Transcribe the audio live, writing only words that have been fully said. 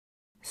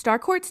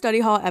Starcourt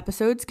Study Hall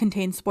episodes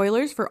contain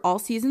spoilers for all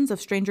seasons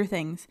of Stranger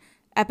Things.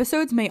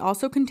 Episodes may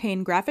also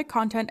contain graphic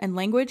content and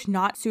language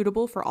not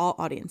suitable for all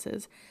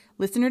audiences.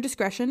 Listener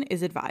discretion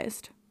is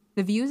advised.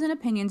 The views and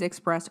opinions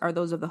expressed are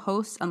those of the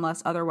hosts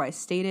unless otherwise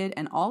stated,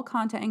 and all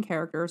content and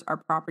characters are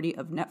property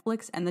of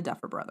Netflix and the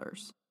Duffer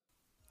Brothers.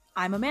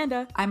 I'm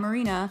Amanda. I'm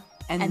Marina,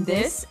 and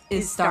this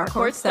is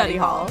Starcourt Study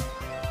Hall.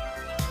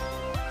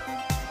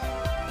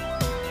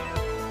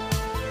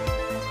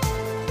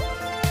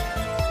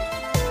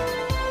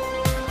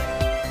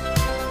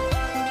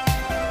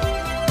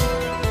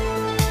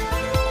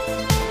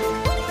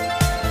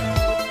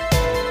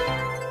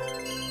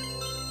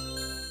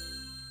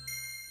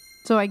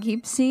 So I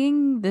keep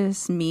seeing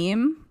this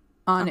meme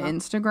on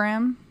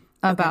Instagram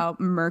about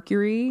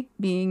Mercury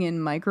being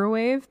in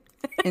microwave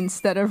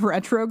instead of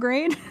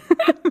retrograde.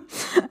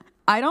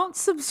 I don't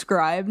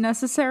subscribe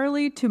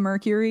necessarily to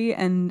Mercury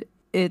and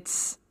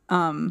its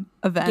events.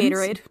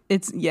 Gatorade.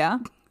 It's,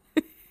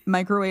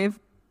 microwave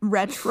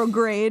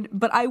retrograde.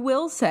 But I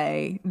will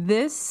say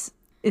this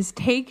is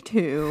take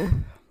 2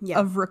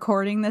 of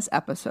recording this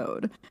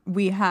episode.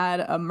 We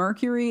had a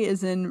Mercury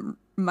is in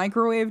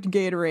microwaved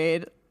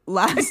Gatorade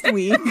last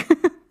week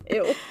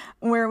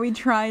where we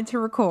tried to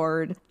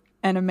record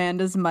and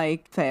Amanda's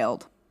mic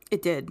failed.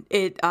 It did.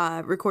 It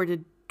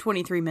recorded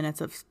 23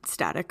 minutes of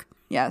static.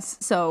 Yes.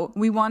 So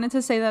we wanted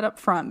to say that up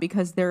front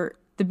because the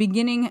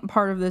beginning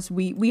part of this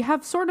we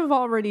have sort of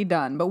already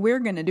done, but we're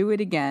going to do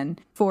it again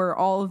for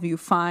all of you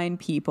fine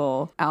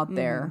people out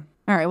there.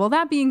 All right. Well,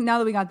 now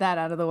that we got that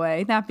out of the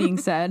way, that being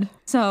said,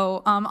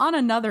 so on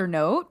another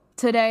note,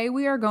 today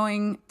we are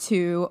going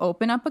to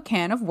open up a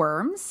can of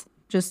worms.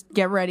 Just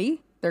get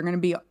ready. They're going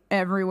to be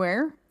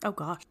everywhere. Oh,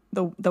 gosh.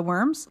 The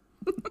worms.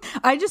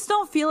 I just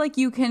don't feel like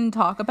you can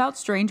talk about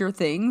Stranger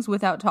Things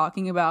without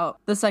talking about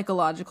the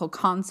psychological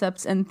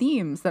concepts and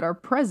themes that are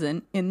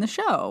present in the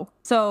show.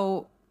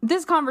 So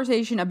this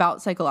conversation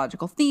about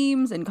psychological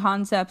themes and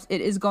concepts,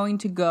 it is going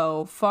to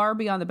go far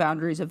beyond the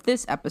boundaries of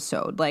this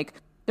episode. Like,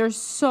 there's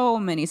so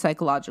many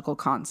psychological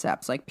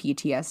concepts like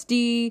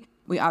PTSD.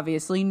 We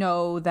obviously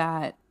know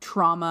that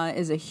trauma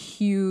is a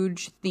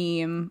huge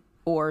theme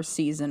for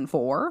season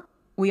 4.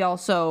 We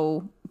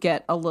also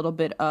get a little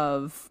bit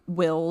of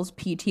Will's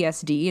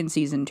PTSD in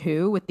season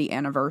 2 with the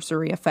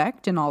anniversary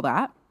effect and all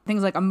that.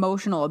 Things like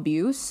emotional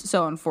abuse.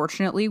 So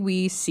unfortunately,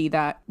 we see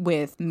that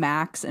with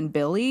Max and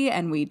Billy,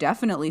 and we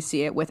definitely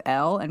see it with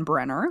Elle and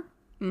Brenner.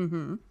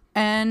 Mm-hmm.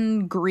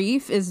 And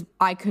grief is,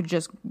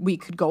 we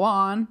could go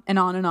on and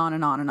on and on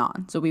and on and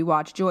on. So we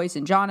watch Joyce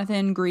and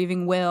Jonathan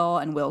grieving Will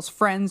and Will's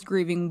friends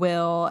grieving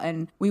Will.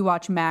 And we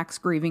watch Max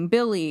grieving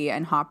Billy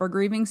and Hopper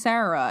grieving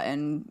Sarah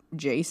and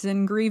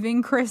Jason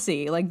grieving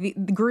Chrissy. Like the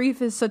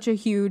grief is such a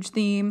huge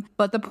theme.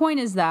 But the point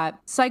is that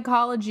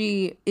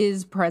psychology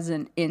is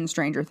present in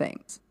Stranger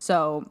Things.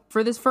 So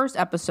for this first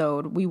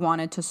episode, we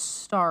wanted to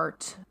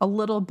start a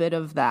little bit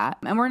of that.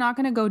 And we're not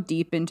going to go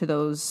deep into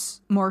those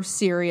more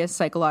serious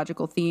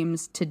psychological themes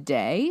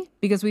today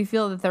because we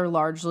feel that they're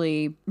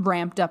largely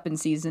ramped up in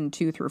season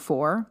 2 through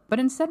 4. But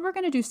instead, we're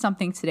going to do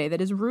something today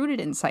that is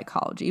rooted in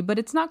psychology, but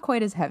it's not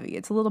quite as heavy.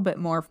 It's a little bit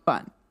more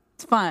fun.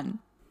 It's fun.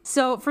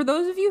 So for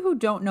those of you who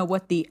don't know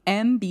what the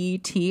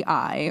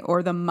MBTI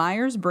or the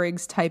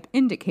Myers-Briggs Type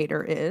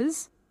Indicator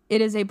is,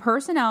 it is a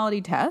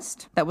personality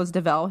test that was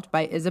developed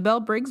by Isabel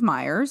Briggs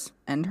Myers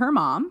and her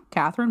mom,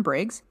 Catherine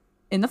Briggs,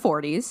 in the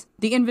 40s.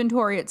 The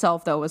inventory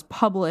itself, though, was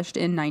published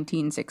in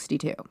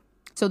 1962.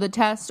 So the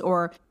test,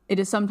 or it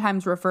is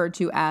sometimes referred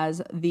to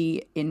as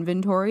the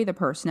inventory, the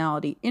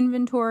personality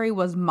inventory,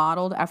 was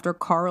modeled after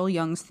Carl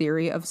Jung's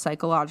theory of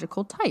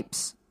psychological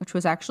types, which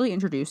was actually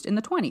introduced in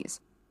the 20s.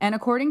 And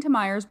according to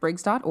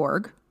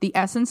MyersBriggs.org, the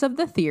essence of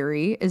the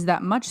theory is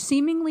that much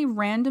seemingly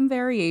random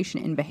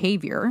variation in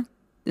behavior,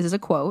 this is a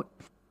quote,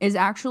 is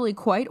actually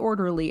quite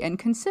orderly and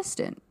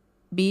consistent,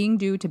 being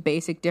due to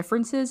basic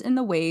differences in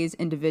the ways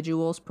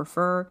individuals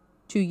prefer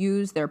to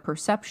use their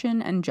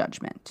perception and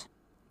judgment.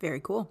 Very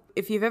cool.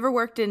 If you've ever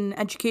worked in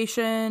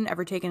education,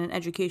 ever taken an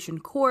education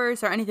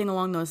course, or anything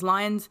along those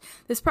lines,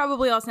 this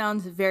probably all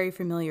sounds very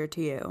familiar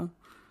to you.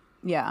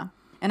 Yeah.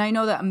 And I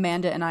know that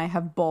Amanda and I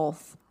have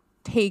both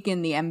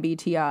taken the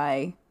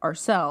MBTI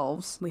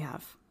ourselves. We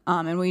have.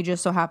 And we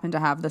just so happen to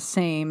have the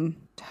same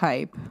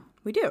type.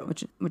 We do.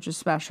 Which is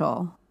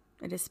special.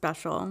 It is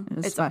special.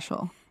 It's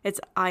special. It's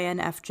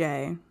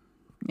INFJ.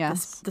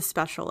 Yes. The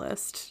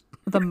specialist.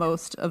 The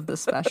most of the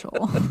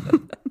special.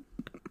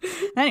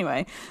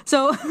 Anyway,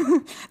 so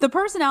the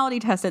personality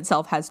test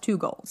itself has 2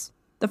 goals.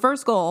 The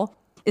first goal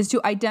is to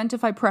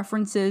identify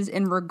preferences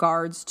in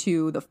regards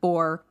to the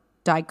 4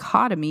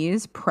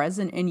 dichotomies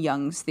present in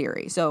Jung's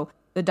theory. So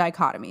the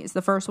dichotomies.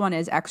 The first one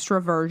is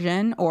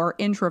extroversion or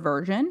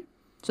introversion.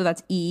 So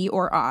that's E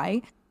or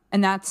I.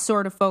 And that's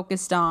sort of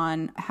focused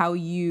on how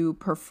you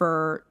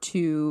prefer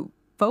to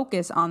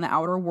focus on the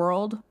outer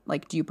world.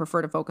 Like, do you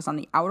prefer to focus on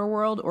the outer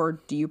world or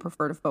do you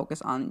prefer to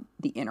focus on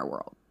the inner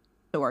world?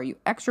 So are you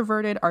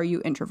extroverted? Are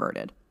you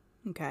introverted?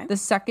 Okay. The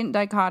second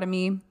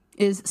dichotomy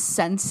is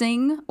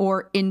sensing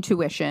or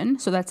intuition.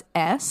 So that's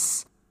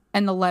S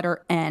and the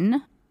letter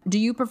N. Do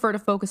you prefer to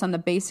focus on the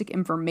basic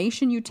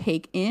information you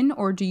take in,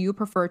 or do you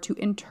prefer to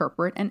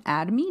interpret and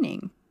add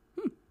meaning?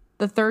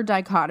 The third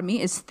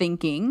dichotomy is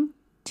thinking,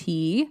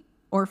 T,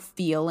 or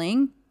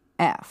feeling,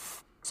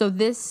 F. So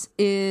this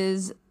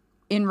is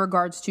in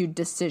regards to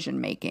decision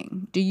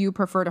making. Do you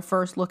prefer to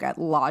first look at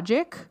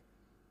logic,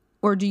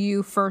 or do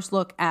you first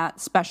look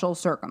at special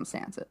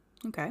circumstances?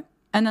 Okay.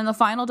 And then the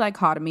final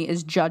dichotomy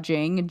is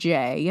judging,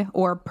 J,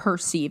 or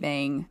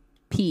perceiving,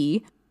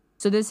 P.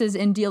 So this is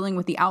in dealing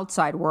with the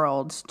outside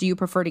world. Do you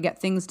prefer to get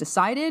things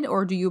decided,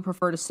 or do you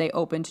prefer to stay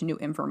open to new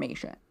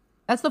information?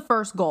 That's the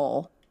first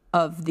goal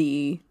of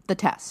the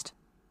test.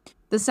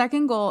 The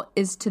second goal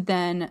is to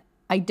then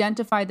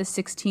identify the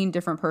 16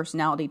 different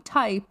personality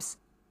types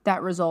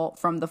that result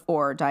from the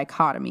 4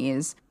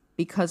 dichotomies,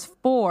 because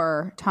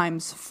 4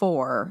 times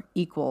 4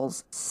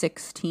 equals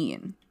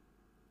 16.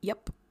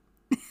 Yep.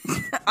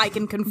 I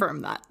can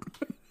confirm that.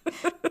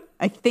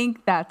 I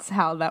think that's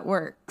how that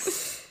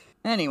works.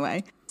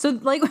 Anyway, so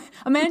like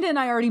Amanda and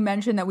I already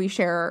mentioned that we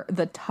share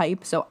the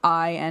type, so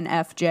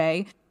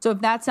INFJ. So if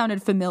that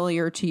sounded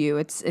familiar to you,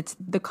 it's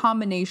the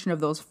combination of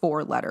those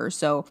 4 letters.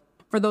 So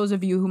for those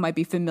of you who might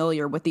be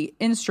familiar with the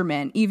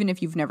instrument, even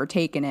if you've never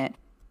taken it,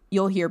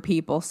 you'll hear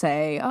people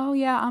say, oh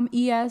yeah, I'm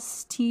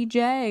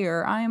ESTJ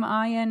or I'm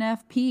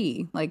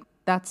INFP. Like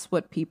that's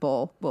what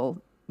people will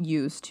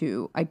use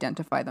to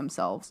identify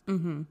themselves.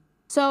 Mm-hmm.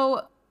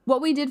 So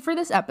what we did for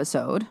this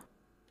episode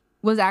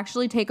was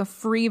actually take a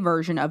free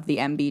version of the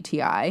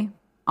MBTI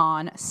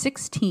on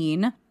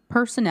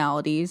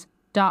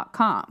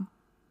 16personalities.com.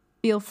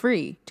 Feel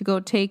free to go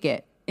take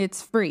it.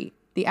 It's free.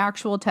 The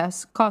actual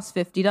test costs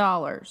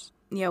 $50.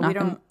 Yeah, we're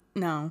not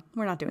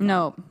doing that.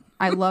 No,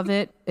 I love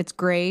it. It's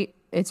great.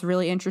 It's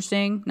really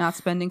interesting. Not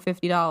spending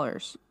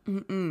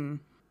 $50.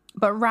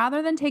 But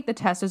rather than take the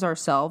test as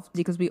ourselves,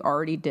 because we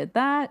already did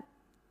that,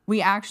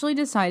 we actually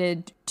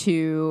decided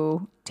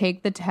to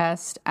take the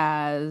test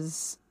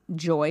as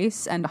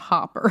Joyce and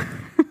Hopper.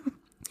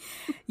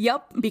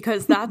 Yep,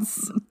 because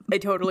that's a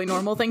totally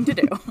normal thing to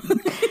do.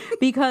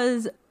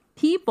 Because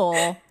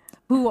people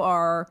who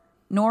are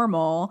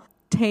normal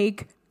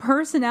take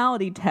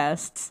personality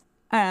tests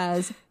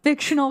as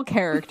fictional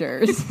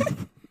characters.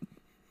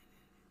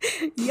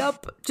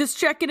 Yep, just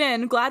checking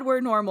in. Glad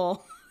we're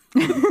normal.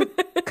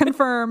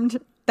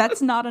 Confirmed.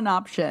 That's not an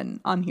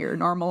option on here.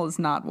 Normal is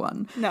not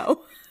one.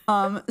 No.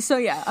 So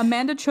yeah,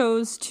 Amanda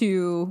chose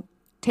to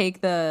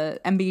take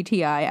the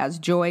MBTI as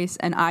Joyce,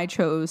 and I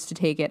chose to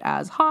take it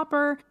as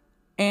Hopper.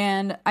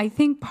 And I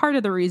think part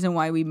of the reason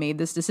why we made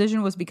this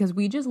decision was because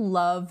we just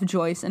love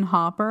Joyce and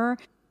Hopper,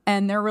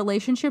 and their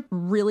relationship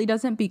really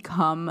doesn't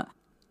become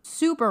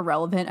super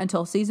relevant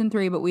until season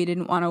 3, but we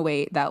didn't want to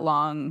wait that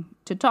long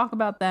to talk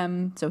about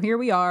them. So here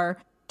we are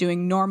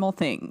doing normal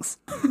things.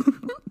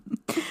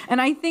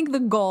 And I think the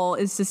goal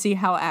is to see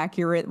how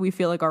accurate we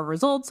feel like our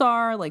results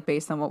are, like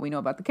based on what we know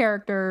about the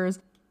characters.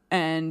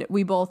 And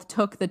we both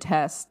took the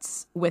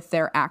tests with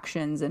their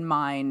actions in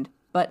mind.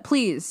 But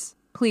please,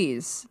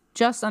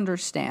 just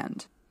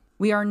understand,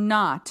 we are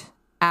not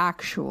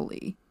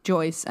actually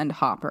Joyce and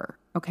Hopper,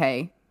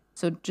 okay?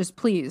 So just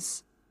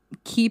please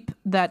keep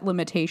that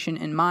limitation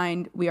in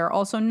mind. We are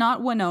also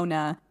not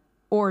Winona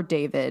or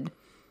David.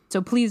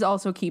 So please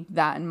also keep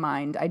that in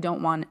mind. I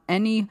don't want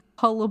any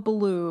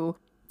hullabaloo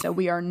that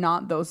we are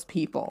not those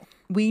people.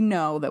 We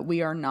know that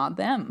we are not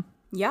them.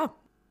 Yeah.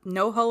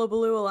 No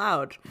hullabaloo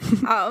allowed.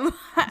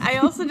 I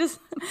also just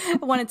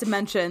wanted to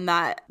mention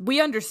that we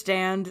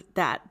understand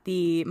that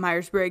the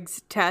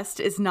Myers-Briggs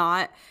test is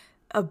not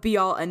a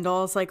be-all,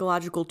 end-all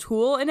psychological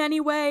tool in any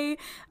way.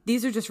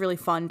 These are just really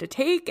fun to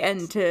take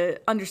and to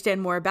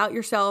understand more about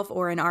yourself,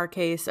 or in our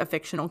case, a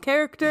fictional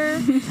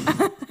character.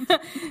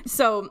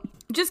 So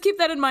just keep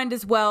that in mind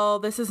as well.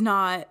 This is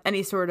not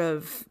any sort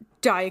of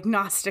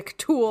diagnostic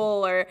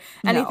tool or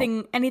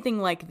anything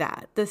like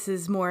that. This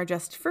is more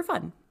just for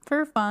fun.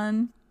 For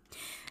fun.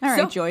 All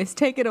right, Joyce,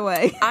 take it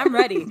away. I'm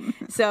ready.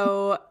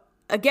 So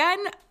again,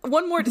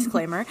 one more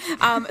disclaimer.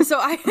 So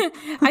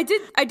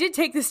I did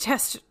take this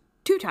test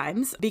 2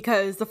 times,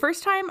 because the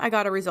first time I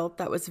got a result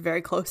that was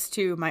very close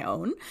to my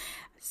own.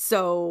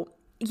 So,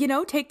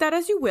 take that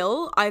as you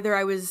will. Either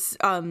I was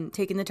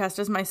taking the test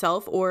as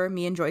myself, or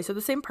me and Joyce are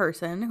the same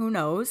person. Who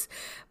knows?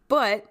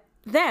 But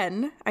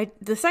then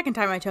the second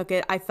time I took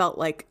it, I felt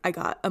like I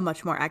got a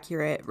much more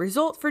accurate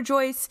result for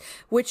Joyce,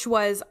 which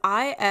was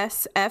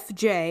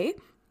ISFJ-A,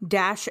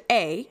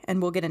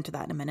 and we'll get into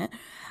that in a minute.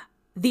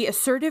 The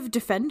assertive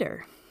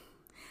defender.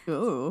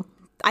 Ooh.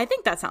 I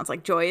think that sounds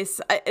like Joyce.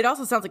 It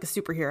also sounds like a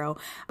superhero.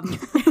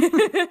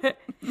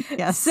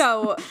 Yes.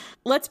 So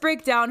let's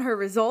break down her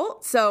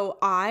result. So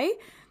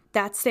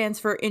that stands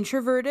for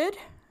introverted.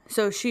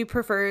 So she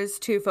prefers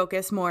to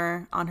focus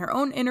more on her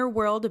own inner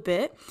world a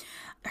bit.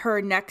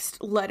 Her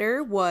next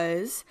letter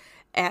was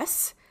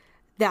S.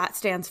 That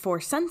stands for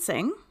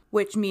sensing,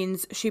 which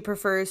means she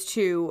prefers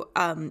to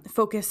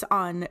focus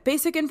on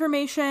basic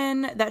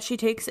information that she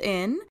takes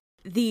in.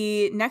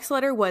 The next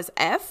letter was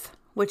F,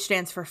 which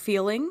stands for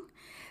feeling.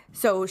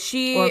 So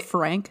she... Or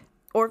Frank.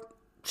 Or,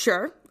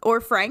 sure.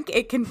 Or Frank.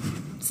 It can...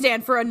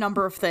 stand for a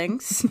number of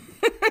things.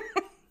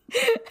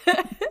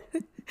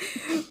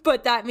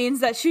 But that means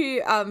that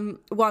she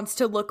wants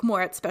to look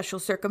more at special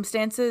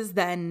circumstances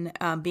than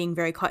being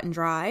very cut and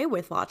dry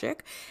with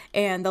logic.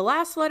 And the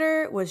last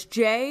letter was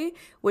J,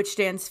 which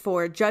stands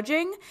for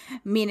judging,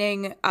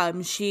 meaning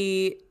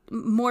she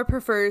more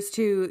prefers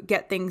to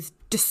get things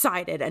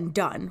decided and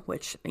done,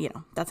 which,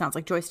 that sounds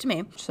like Joyce to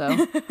me.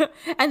 So,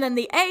 and then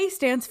the A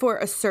stands for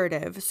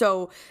assertive.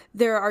 So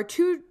there are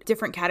two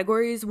different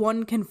categories.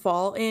 One can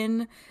fall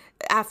in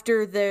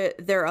after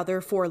their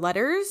other four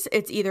letters.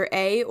 It's either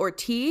A or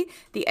T.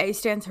 The A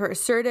stands for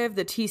assertive.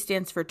 The T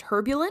stands for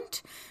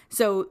turbulent.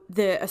 So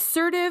the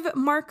assertive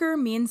marker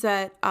means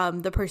that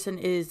the person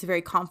is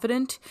very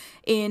confident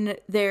in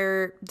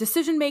their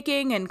decision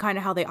making and kind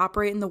of how they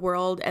operate in the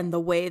world and the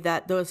way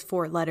that those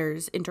four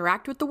letters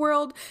interact with the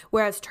world.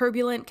 Whereas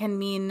turbulent can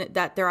mean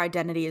that their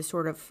identity is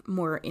sort of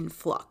more in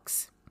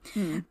flux.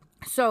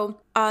 So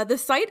the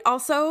site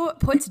also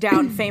puts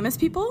down famous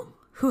people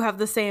who have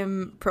the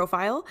same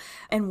profile.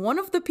 And one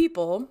of the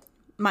people,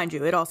 mind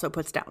you, it also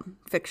puts down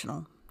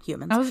fictional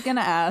humans. I was going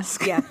to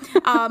ask. Yeah.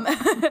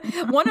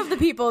 One of the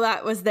people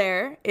that was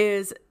there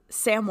is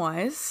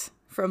Samwise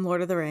from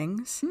Lord of the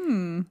Rings.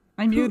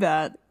 I knew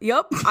that.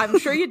 Yep, I'm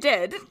sure you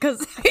did,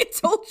 because I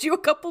told you a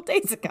couple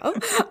days ago.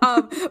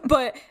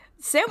 But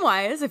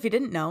Samwise, if you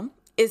didn't know,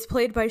 is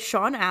played by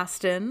Sean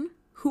Astin,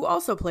 who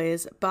also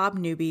plays Bob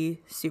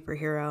Newby,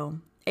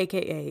 superhero,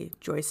 a.k.a.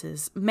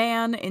 Joyce's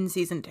man in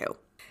season 2.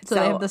 So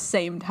they have the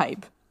same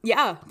type.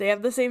 Yeah, they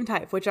have the same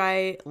type, which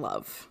I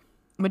love.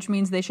 Which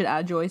means they should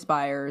add Joyce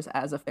Byers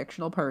as a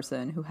fictional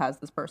person who has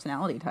this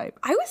personality type.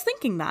 I was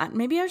thinking that.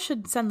 Maybe I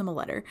should send them a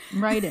letter.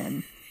 Right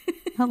in.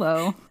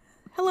 Hello.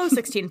 Hello,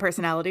 16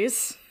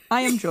 personalities.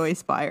 I am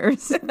Joyce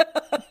Byers.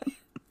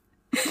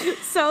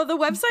 So the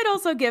website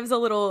also gives a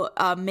little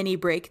mini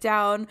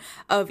breakdown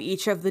of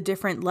each of the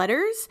different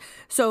letters.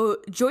 So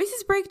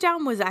Joyce's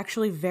breakdown was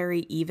actually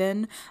very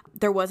even.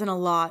 There wasn't a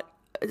lot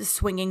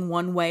swinging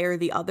one way or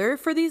the other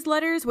for these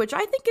letters, which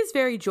I think is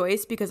very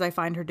Joyce because I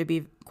find her to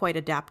be quite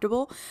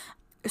adaptable.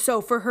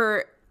 So for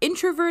her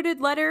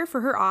introverted letter,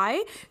 for her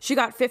I, she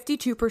got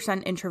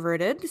 52%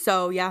 introverted.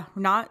 So yeah,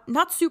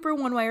 not super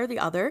one way or the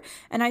other.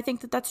 And I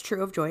think that that's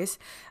true of Joyce.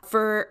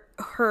 For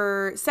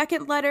her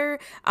second letter,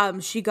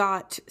 she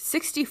got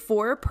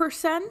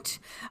 64%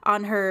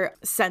 on her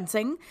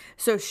sensing.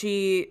 So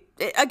she,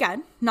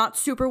 again, not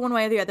super one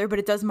way or the other, but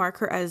it does mark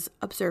her as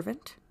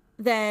observant.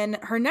 Then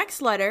her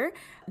next letter,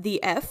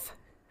 the F,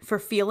 for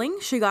feeling,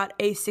 she got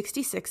a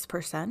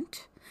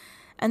 66%.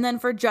 And then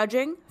for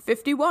judging,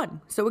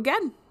 51. So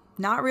again,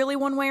 not really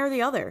one way or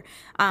the other.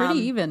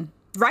 Pretty even.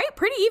 Right?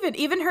 Pretty even.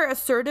 Even her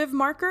assertive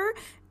marker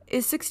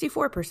is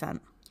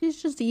 64%.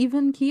 She's just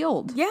even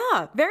keeled.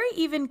 Yeah, very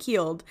even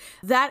keeled.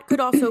 That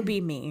could also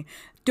be me.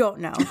 Don't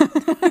know.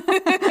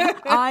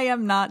 I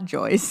am not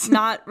Joyce.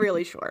 Not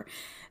really sure.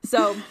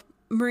 So,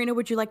 Marina,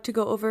 would you like to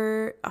go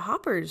over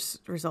Hopper's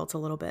results a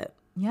little bit?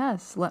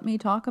 Yes, let me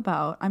talk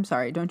about, I'm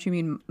sorry, don't you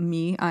mean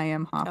me? I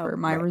am Hopper.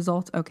 My right.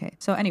 results. Okay.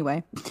 So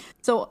anyway,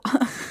 so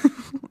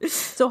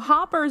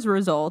Hopper's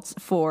results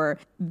for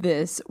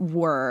this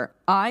were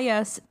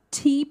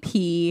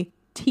ISTPT,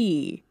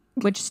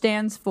 which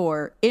stands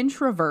for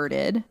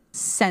introverted,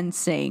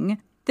 sensing,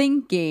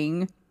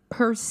 thinking,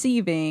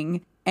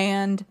 perceiving,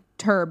 and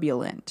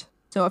turbulent.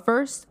 So at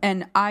first,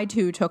 and I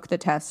too took the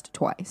test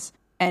twice,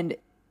 and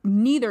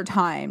neither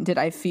time did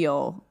I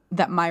feel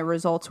that my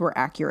results were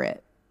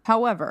accurate.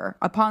 However,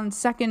 upon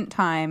second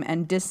time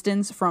and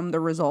distance from the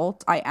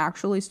results, I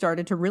actually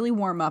started to really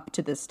warm up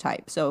to this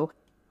type. So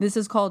this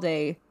is called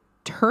a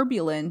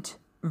turbulent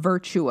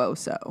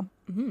virtuoso,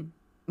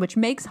 which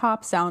makes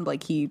Hop sound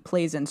like he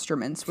plays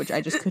instruments, which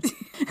I just couldn't.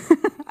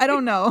 I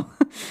don't know.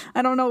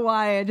 I don't know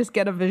why. I just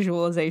get a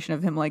visualization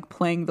of him like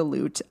playing the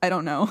lute. I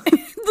don't know.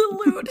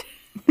 The lute.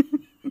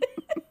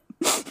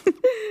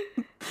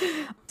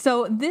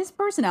 So this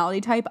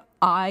personality type,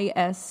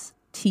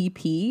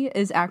 ISTP,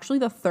 is actually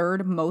the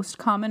third most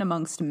common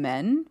amongst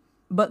men,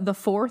 but the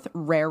fourth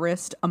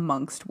rarest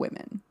amongst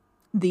women,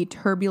 the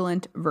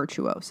turbulent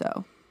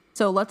virtuoso.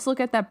 So let's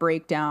look at that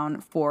breakdown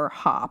for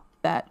Hop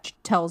that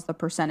tells the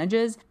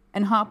percentages.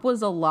 And Hop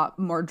was a lot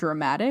more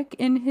dramatic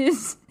in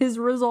his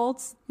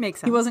results.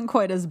 Makes sense. He wasn't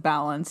quite as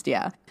balanced,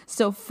 yeah.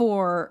 So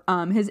for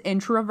his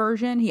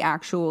introversion, he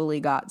actually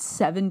got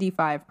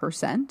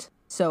 75%.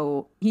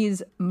 So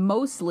he's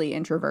mostly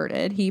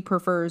introverted. He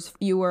prefers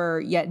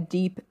fewer yet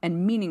deep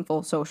and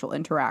meaningful social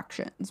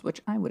interactions, which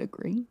I would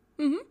agree.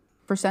 Mm-hmm.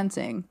 For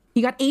sensing,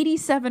 he got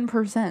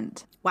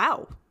 87%.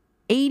 Wow.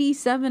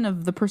 87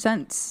 of the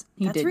percents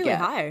he That's did really get.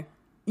 high.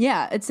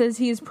 Yeah, it says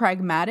he is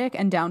pragmatic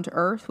and down to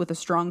earth with a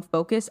strong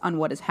focus on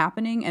what is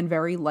happening and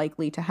very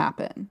likely to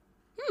happen.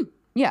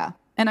 Yeah,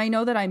 and I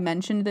know that I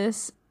mentioned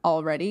this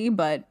already,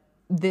 but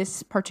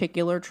this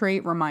particular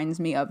trait reminds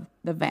me of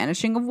The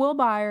Vanishing of Will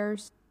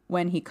Byers,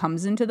 when he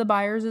comes into the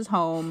Byers'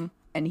 home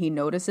and he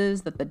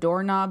notices that the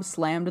doorknob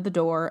slammed the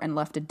door and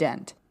left a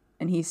dent.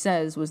 And he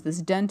says, was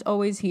this dent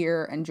always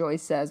here? And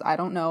Joyce says, I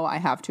don't know, I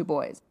have two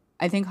boys.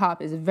 I think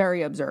Hop is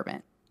very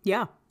observant.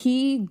 Yeah.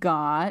 He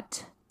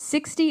got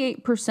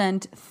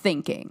 68%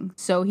 thinking.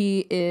 So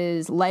he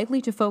is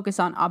likely to focus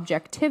on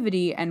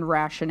objectivity and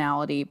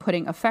rationality,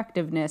 putting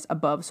effectiveness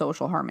above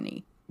social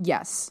harmony.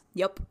 Yes.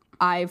 Yep.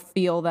 I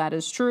feel that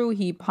is true.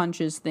 He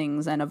punches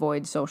things and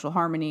avoids social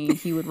harmony.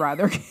 He would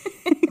rather...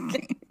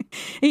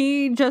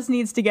 He just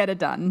needs to get it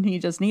done.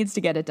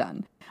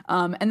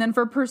 And then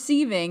for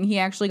perceiving, he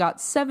actually got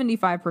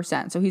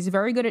 75%. So he's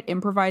very good at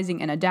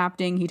improvising and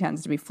adapting. He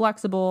tends to be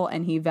flexible,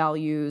 and he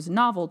values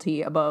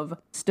novelty above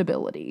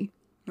stability.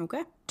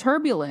 Okay.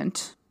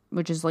 Turbulent,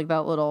 which is like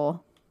that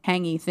little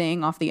hangy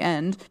thing off the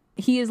end,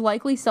 he is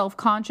likely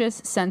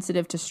self-conscious,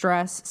 sensitive to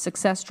stress,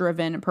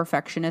 success-driven,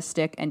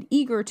 perfectionistic, and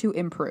eager to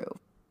improve.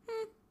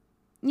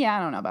 Yeah, I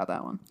don't know about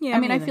that one. Yeah, I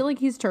mean, me I either. feel like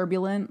he's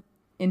turbulent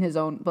in his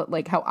own, but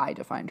like how I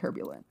define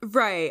turbulent.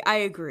 Right. I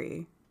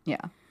agree.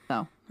 Yeah.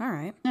 So, All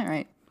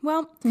right.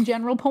 Well, some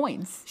general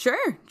points.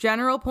 Sure.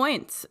 General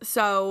points.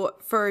 So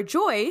for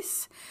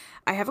Joyce,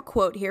 I have a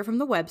quote here from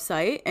the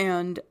website,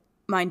 and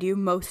mind you,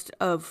 most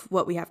of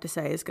what we have to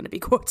say is going to be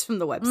quotes from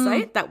the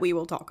website that we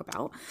will talk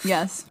about.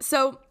 Yes.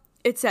 So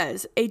it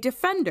says, a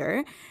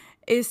defender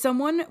is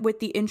someone with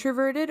the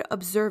introverted,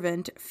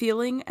 observant,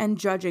 feeling, and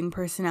judging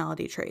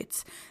personality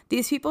traits.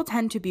 These people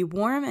tend to be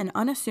warm and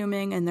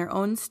unassuming in their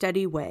own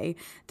steady way.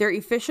 They're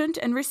efficient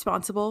and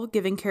responsible,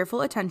 giving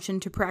careful attention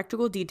to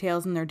practical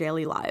details in their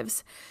daily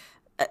lives.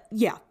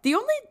 Yeah, the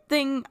only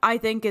thing I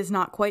think is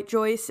not quite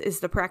Joyce is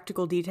the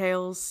practical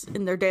details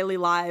in their daily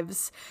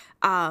lives.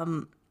 I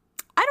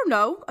don't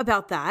know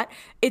about that.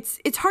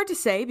 It's hard to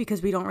say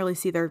because we don't really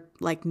see their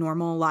like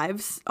normal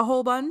lives a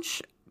whole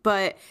bunch,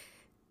 but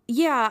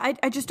yeah,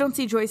 I just don't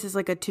see Joyce as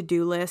like a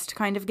to-do list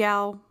kind of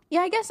gal. Yeah,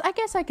 I guess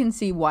I can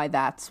see why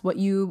that's what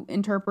you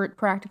interpret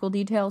practical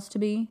details to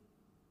be.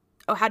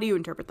 Oh, how do you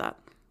interpret that?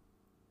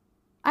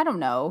 I don't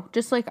know.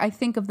 Just like I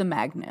think of the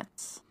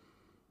magnets.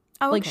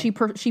 Oh, Like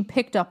okay. she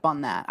picked up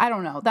on that. I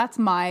don't know. That's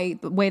my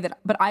way that,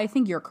 but I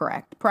think you're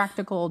correct.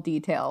 Practical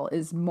detail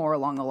is more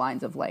along the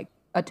lines of like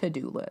a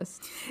to-do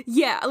list.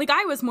 Yeah, like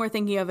I was more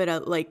thinking of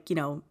it like, you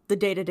know, the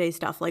day-to-day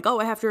stuff. Like, oh,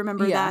 I have to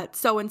remember that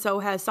so-and-so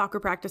has soccer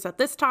practice at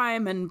this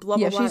time and blah,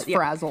 blah, blah. She's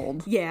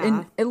frazzled. Yeah.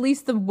 And at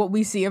least what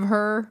we see of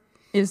her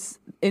is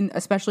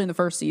especially in the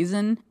first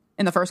season,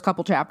 in the first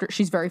couple chapters,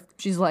 she's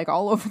like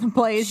all over the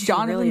place. She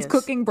Jonathan's really is.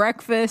 cooking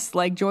breakfast.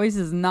 Like Joyce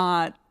is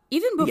not.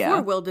 Even before Yeah.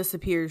 Will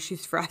disappears,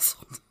 she's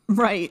frazzled.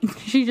 Right.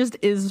 She just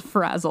is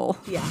frazzle.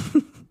 Yeah.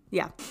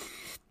 Yeah.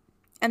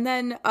 And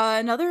then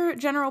another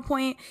general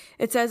point,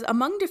 it says,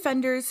 among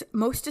defenders,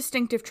 most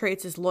distinctive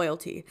traits is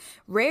loyalty.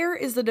 Rare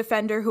is the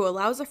defender who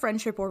allows a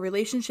friendship or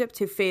relationship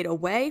to fade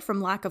away from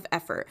lack of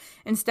effort.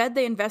 Instead,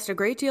 they invest a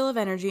great deal of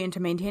energy into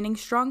maintaining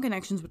strong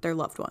connections with their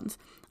loved ones.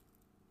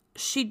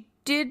 She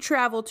did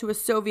travel to a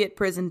Soviet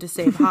prison to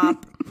save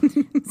Hop.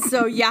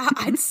 So yeah,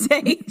 I'd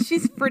say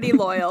she's pretty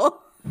loyal.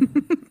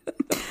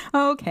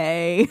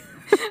 Okay.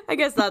 I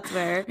guess that's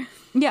fair.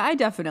 Yeah, I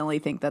definitely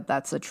think that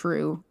that's a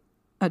true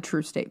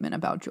statement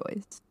about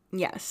Joyce.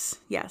 Yes.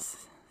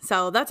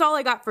 So that's all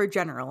I got for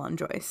general on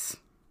Joyce.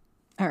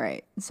 All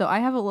right. So I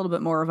have a little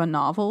bit more of a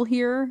novel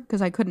here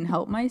because I couldn't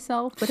help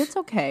myself, but it's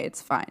okay.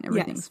 It's fine.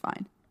 Everything's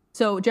fine.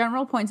 So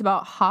general points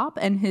about Hop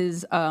and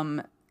his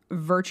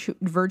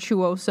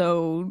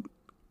virtuoso-ness.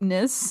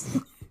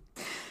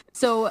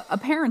 So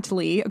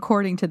apparently,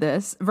 according to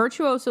this,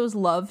 virtuosos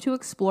love to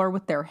explore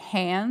with their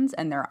hands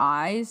and their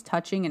eyes,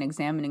 touching and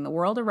examining the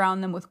world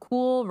around them with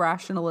cool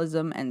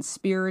rationalism and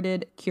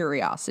spirited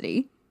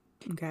curiosity.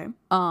 Okay.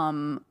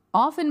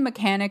 Often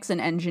mechanics and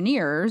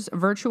engineers,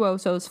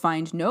 virtuosos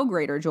find no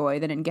greater joy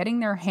than in getting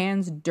their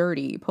hands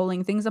dirty,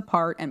 pulling things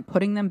apart, and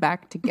putting them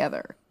back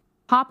together.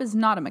 Hop is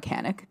not a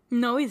mechanic.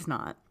 No, he's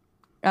not.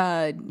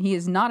 He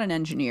is not an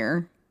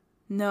engineer.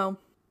 No.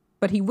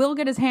 But he will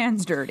get his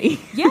hands dirty.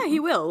 Yeah, he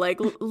will. Like,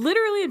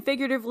 literally and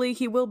figuratively,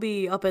 he will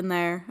be up in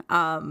there.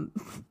 And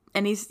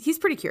he's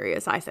pretty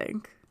curious, I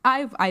think.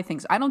 I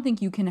think so. I don't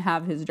think you can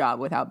have his job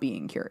without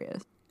being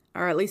curious.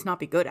 Or at least not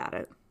be good at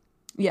it.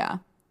 Yeah.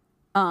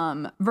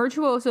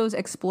 Virtuosos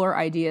explore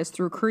ideas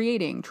through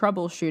creating,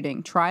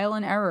 troubleshooting, trial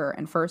and error,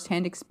 and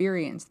first-hand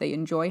experience. They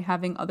enjoy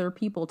having other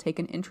people take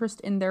an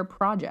interest in their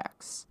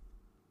projects.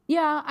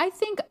 Yeah, I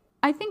think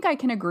I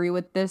can agree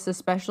with this,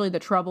 especially the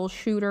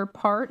troubleshooter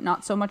part,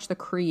 not so much the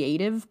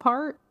creative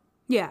part.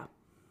 Yeah.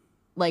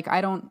 Like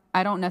I don't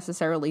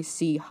necessarily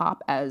see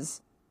Hop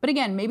as, but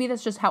again, maybe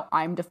that's just how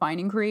I'm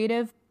defining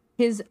creative.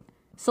 His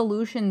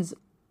solutions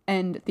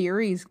and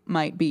theories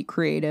might be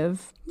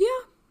creative.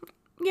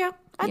 Yeah,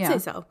 I'd say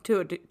so to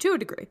a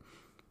degree.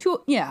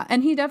 Yeah,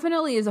 and he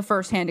definitely is a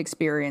first-hand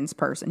experience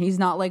person. He's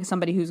not like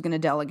somebody who's going to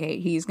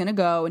delegate. He's going to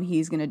go and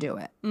he's going to do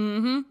it.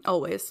 Mm-hmm.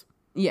 Always.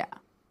 Yeah.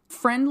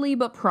 Friendly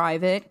but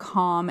private,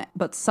 calm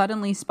but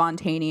suddenly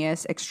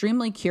spontaneous,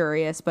 extremely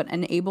curious but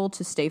unable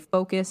to stay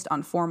focused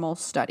on formal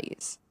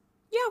studies.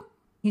 Yeah.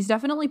 He's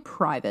definitely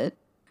private.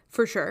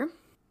 For sure.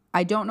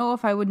 I don't know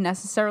if I would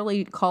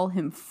necessarily call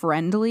him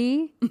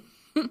friendly,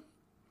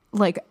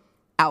 like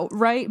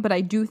outright, but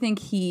I do think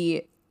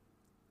he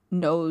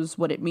knows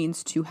what it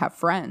means to have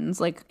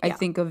friends. Like I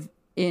think of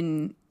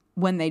in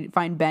when they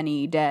find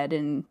Benny dead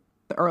in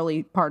the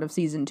early part of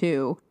season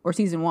 2 or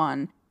season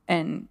 1,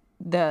 and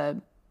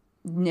the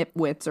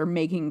nitwits are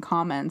making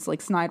comments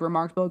like snide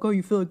remarks like, oh,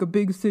 you feel like a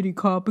big city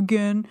cop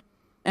again,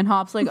 and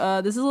Hop's like,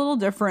 this is a little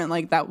different,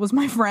 like that was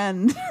my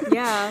friend.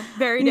 Yeah,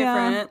 very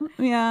different.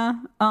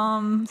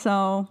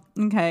 So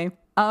okay.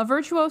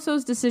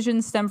 Virtuoso's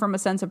decisions stem from a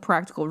sense of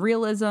practical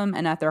realism,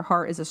 and at their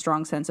heart is a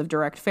strong sense of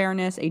direct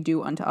fairness, a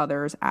do unto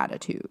others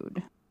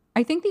attitude.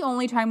 I think the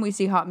only time we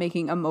see Hop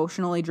making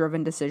emotionally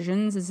driven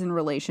decisions is in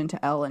relation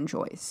to Elle and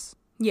Joyce.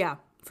 Yeah,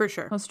 for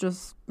sure. That's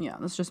just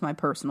my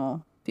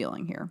personal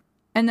feeling here.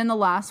 And then the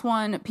last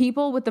one,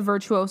 people with the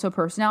virtuoso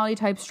personality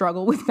type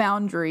struggle with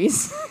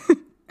boundaries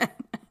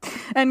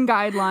and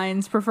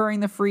guidelines, preferring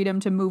the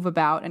freedom to move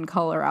about and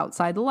color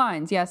outside the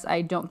lines. Yes,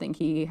 I don't think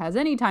he has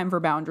any time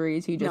for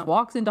boundaries. He just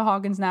walks into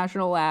Hawkins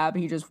National Lab.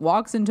 He just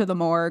walks into the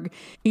morgue.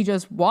 He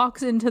just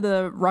walks into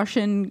the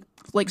Russian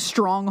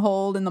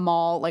stronghold in the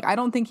mall. Like, I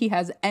don't think he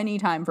has any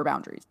time for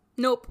boundaries.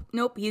 Nope.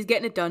 He's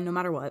getting it done no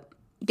matter what.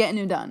 Getting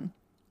it done.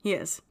 He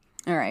is.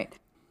 All right.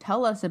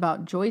 Tell us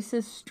about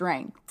Joyce's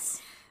strengths.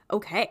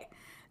 Okay.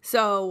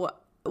 So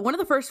one of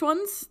the first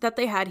ones that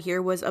they had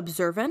here was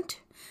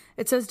observant.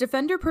 It says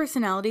defender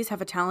personalities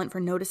have a talent for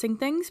noticing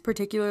things,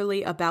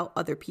 particularly about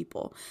other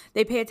people.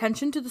 They pay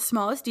attention to the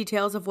smallest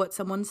details of what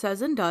someone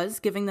says and does,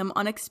 giving them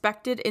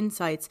unexpected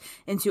insights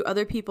into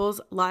other people's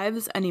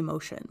lives and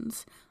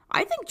emotions.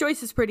 I think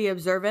Joyce is pretty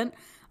observant.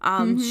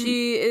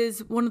 She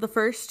is one of the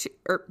first,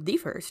 or the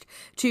first,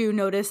 to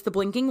notice the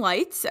blinking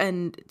lights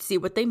and see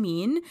what they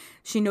mean.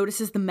 She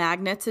notices the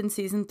magnets in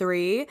season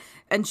 3,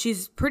 and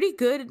she's pretty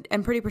good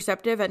and pretty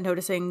perceptive at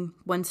noticing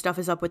when stuff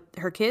is up with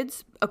her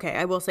kids. Okay,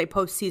 I will say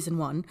post season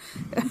 1,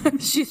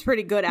 she's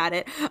pretty good at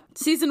it.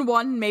 Season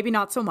 1, maybe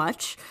not so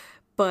much,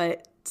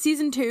 but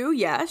season 2,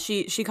 yeah,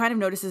 she kind of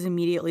notices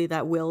immediately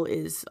that Will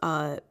is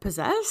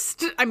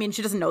possessed. I mean,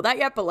 she doesn't know that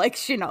yet, but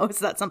she knows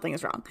that something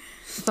is wrong.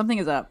 Something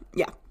is up.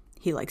 Yeah.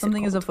 He likes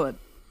something is afoot.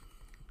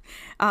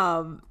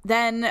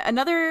 Then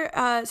another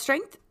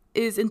strength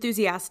is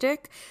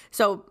enthusiastic.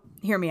 So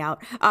hear me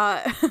out.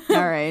 All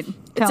right.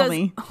 Tell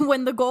me.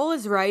 When the goal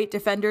is right,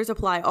 defenders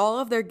apply all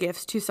of their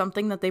gifts to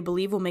something that they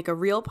believe will make a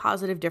real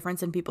positive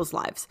difference in people's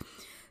lives.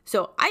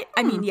 So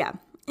I mean, yeah,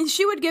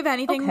 she would give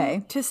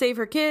anything to save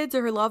her kids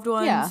or her loved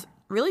ones. Yeah.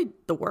 Really,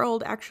 the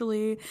world,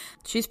 actually.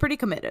 She's pretty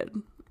committed.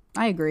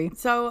 I agree.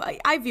 So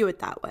I view it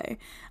that way.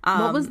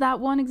 What was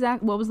that one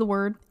exact? What was the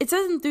word? It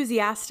says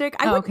enthusiastic.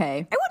 I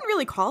wouldn't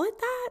really call it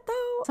that,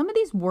 though. Some of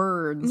these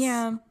words.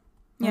 Yeah.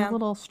 They're a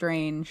little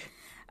strange.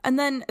 And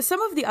then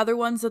some of the other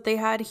ones that they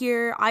had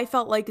here, I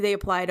felt like they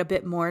applied a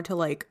bit more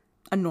to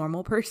a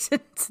normal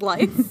person's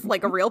life,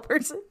 like a real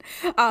person.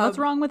 What's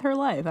wrong with her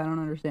life? I don't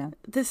understand.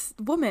 This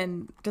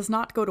woman does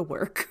not go to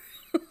work.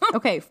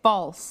 Okay,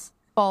 falsehood.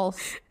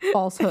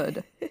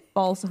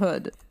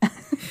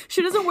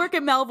 She doesn't work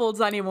at Melville's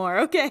anymore,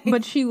 okay?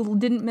 But she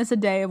didn't miss a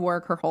day of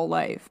work her whole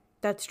life.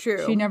 That's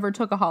true. She never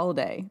took a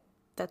holiday.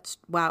 That's,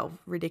 wow,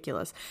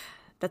 ridiculous.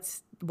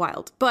 That's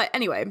wild. But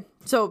anyway,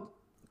 so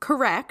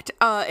correct.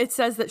 It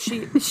says that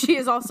she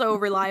is also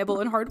reliable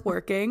and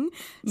hardworking.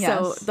 Yes.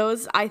 So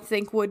those, I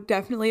think, would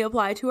definitely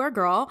apply to our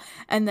girl.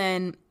 And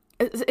then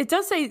it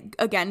does say,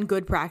 again,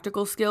 good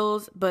practical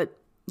skills, but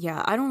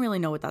yeah, I don't really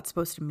know what that's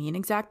supposed to mean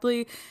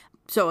exactly.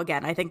 So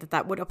again, I think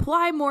that would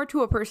apply more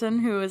to a person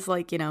who is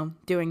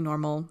doing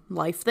normal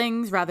life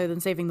things rather than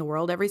saving the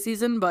world every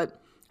season, but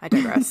I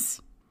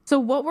digress. So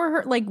what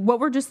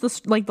were just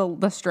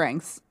the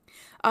strengths?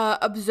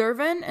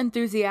 Observant,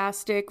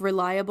 enthusiastic,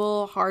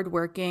 reliable,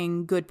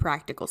 hardworking, good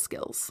practical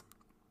skills.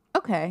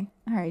 Okay.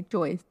 All right,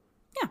 Joyce.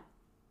 Yeah.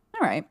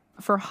 All right.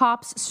 For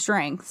Hop's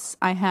strengths,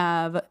 I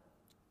have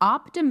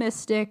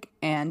optimistic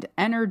and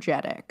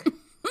energetic.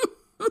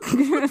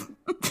 Who?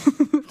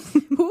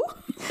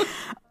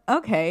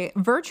 Okay,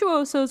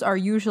 virtuosos are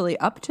usually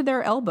up to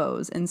their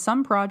elbows in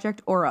some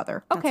project or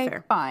other. Okay,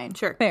 fair. Fine.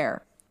 Sure.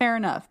 Fair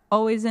enough.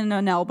 Always in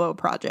an elbow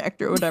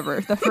project or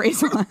whatever the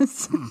phrase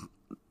was.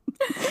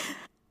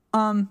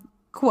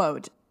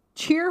 Quote,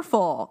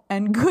 cheerful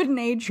and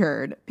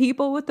good-natured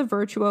people with the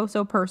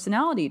virtuoso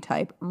personality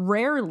type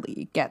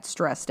rarely get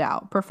stressed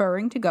out,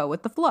 preferring to go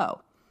with the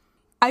flow.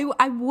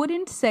 I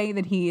wouldn't say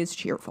that he is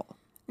cheerful.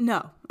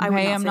 No, I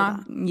would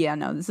not say that. Yeah,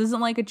 no, this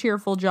isn't like a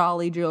cheerful,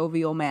 jolly,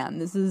 jovial man.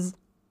 This is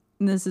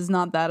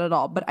not that at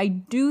all. But I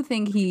do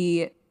think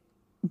he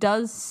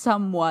does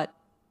somewhat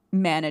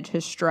manage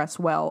his stress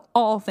well,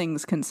 all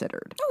things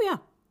considered. Oh, yeah.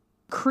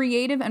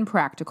 Creative and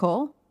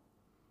practical.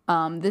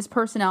 This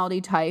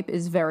personality type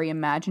is very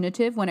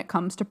imaginative when it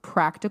comes to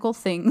practical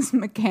things,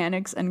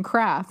 mechanics, and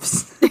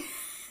crafts.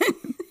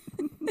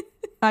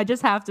 I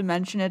just have to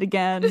mention it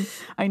again.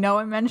 I know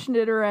I mentioned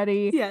it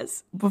already.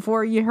 Yes.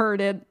 Before you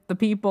heard it, the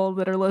people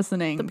that are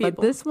listening.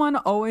 But this one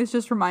always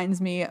just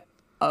reminds me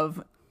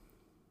of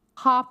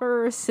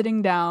Hopper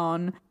sitting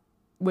down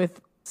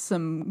with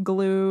some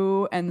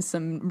glue and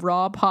some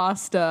raw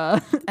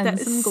pasta and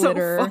some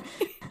glitter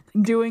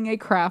doing a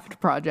craft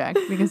project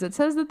because it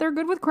says that they're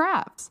good with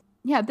crafts.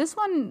 Yeah, this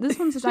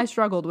one's I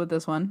struggled with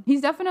this one.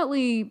 He's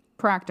definitely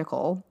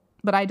practical.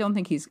 But I don't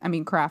think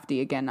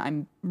crafty. Again,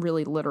 I'm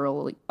really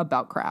literally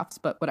about crafts,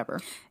 but whatever.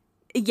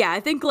 Yeah, I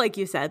think like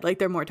you said, like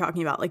they're more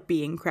talking about like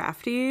being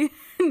crafty,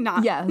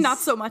 not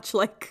so much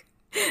like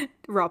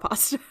raw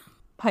pasta.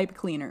 Pipe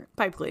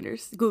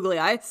cleaners, googly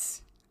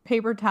eyes,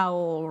 paper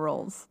towel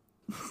rolls.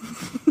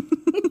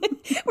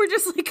 We're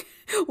just like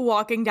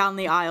walking down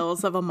the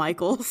aisles of a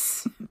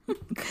Michael's.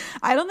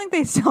 I don't think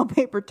they sell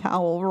paper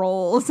towel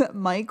rolls at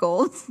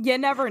Michael's. You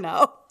never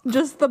know.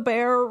 Just the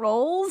bare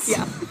rolls?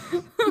 Yeah.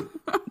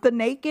 The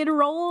naked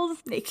rolls?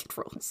 Naked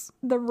rolls.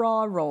 The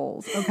raw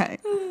rolls. Okay.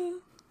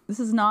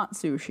 This is not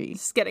sushi.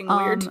 It's getting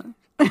weird.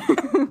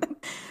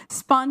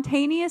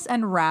 Spontaneous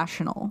and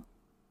rational.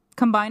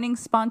 Combining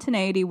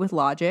spontaneity with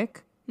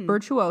logic,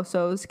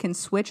 virtuosos can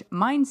switch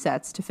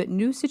mindsets to fit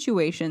new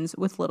situations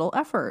with little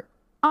effort.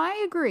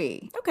 I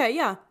agree. Okay,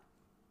 yeah.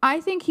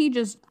 I think he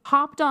just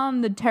hopped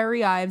on the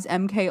Terry Ives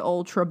MK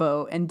Ultra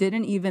boat and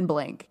didn't even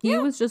blink. He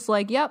was just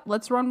like, yep,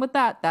 let's run with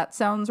that. That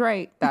sounds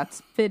right.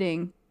 That's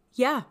fitting.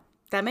 Yeah,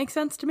 that makes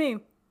sense to me.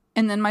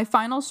 And then my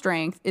final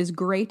strength is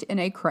great in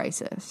a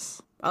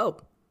crisis. Oh.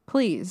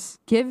 Please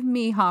give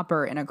me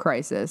Hopper in a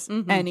crisis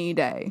any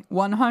day.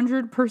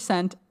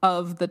 100%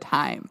 of the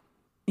time.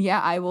 Yeah,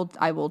 I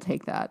will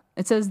take that.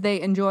 It says they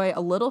enjoy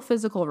a little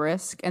physical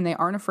risk and they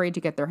aren't afraid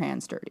to get their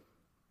hands dirty.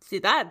 See,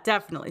 that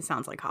definitely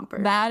sounds like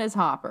Hopper. That is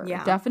Hopper.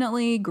 Yeah.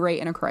 Definitely great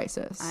in a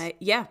crisis.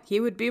 Yeah, he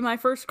would be my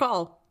first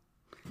call.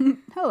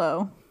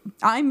 Hello.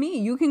 I'm me.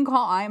 You can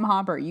call. I'm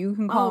Hopper. You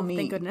can call me.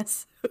 Thank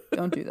goodness.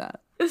 Don't do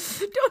that.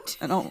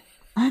 Don't.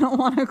 I don't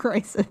want a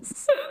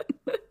crisis.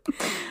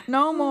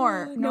 No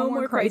more. No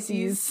more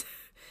crises.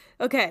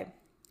 Okay,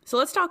 so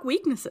let's talk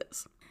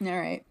weaknesses. All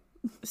right.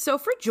 So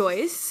for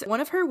Joyce,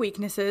 one of her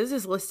weaknesses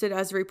is listed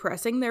as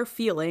repressing their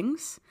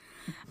feelings.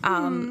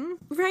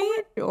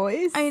 Right?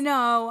 Joyce. I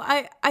know.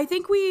 I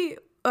think we...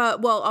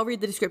 I'll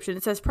read the description.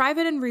 It says,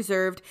 private and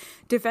reserved,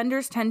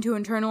 defenders tend to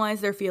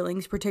internalize their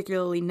feelings,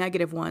 particularly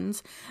negative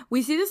ones.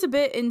 We see this a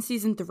bit in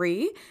season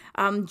 3.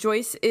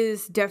 Joyce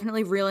is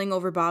definitely reeling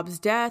over Bob's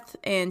death,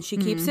 and she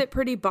keeps it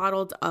pretty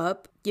bottled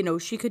up. You know,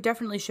 she could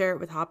definitely share it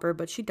with Hopper,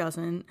 but she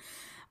doesn't.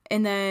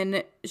 And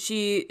then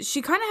she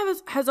kind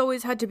of has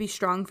always had to be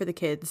strong for the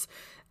kids,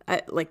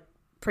 like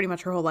pretty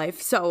much her whole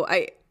life. So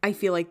I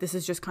feel like this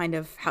is just kind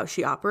of how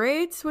she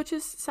operates, which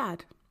is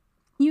sad.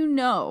 You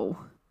know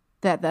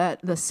that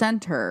the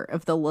center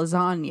of the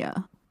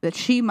lasagna that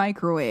she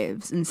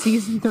microwaves in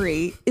season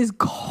 3 is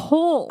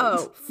cold.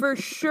 Oh, for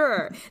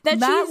sure. That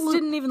cheese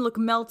didn't even look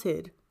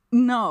melted.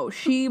 No,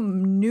 she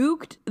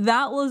nuked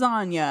that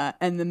lasagna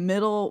and the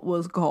middle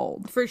was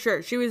cold. For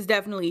sure. She was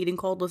definitely eating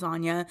cold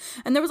lasagna.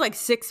 And there was like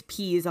 6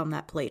 peas on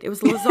that plate. It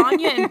was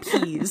lasagna and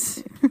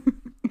peas.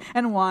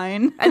 And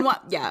wine. And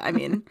what? Yeah, I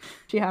mean.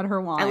 She had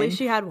her wine. At least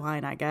she had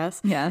wine, I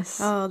guess. Yes.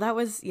 Oh, that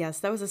was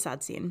a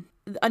sad scene.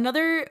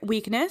 Another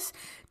weakness,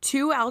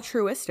 too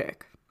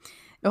altruistic.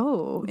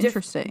 Oh,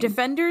 interesting.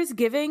 Defenders'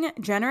 giving,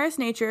 generous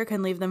nature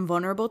can leave them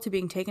vulnerable to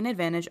being taken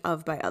advantage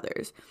of by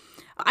others.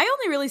 I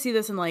only really see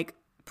this in like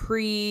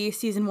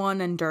pre-season 1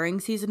 and during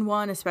season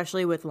 1,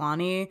 especially with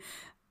Lonnie,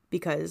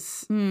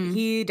 because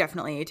he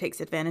definitely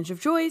takes advantage of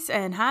Joyce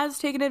and has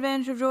taken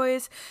advantage of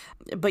Joyce.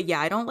 But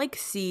yeah, I don't like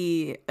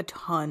see a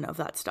ton of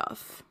that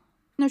stuff.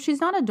 No,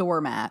 she's not a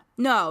doormat.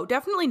 No,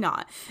 definitely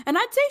not. And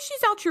I'd say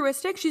she's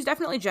altruistic. She's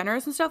definitely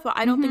generous and stuff, but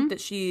I don't think that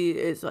she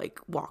is like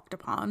walked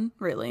upon,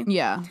 really.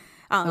 Yeah.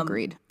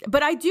 Agreed.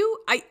 But I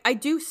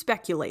do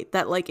speculate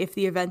that like if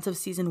the events of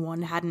season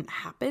 1 hadn't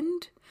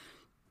happened,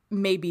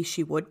 maybe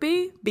she would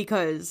be,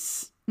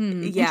 because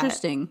yeah,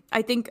 interesting.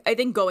 I think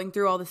going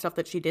through all the stuff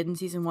that she did in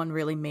season 1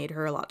 really made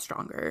her a lot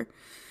stronger.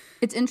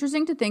 It's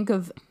interesting to think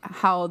of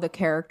how the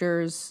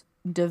characters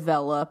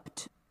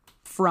developed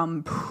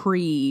from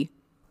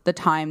the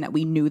time that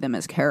we knew them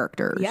as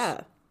characters.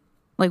 Yeah.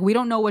 Like, we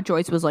don't know what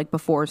Joyce was like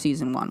before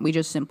season 1. We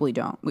just simply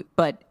don't.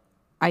 But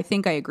I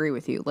think I agree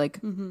with you. Like,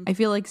 I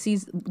feel like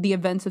the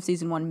events of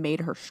season 1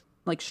 made her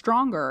like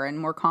stronger and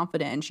more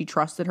confident, and she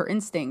trusted her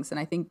instincts. And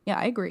I think, yeah,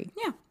 I agree.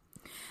 Yeah.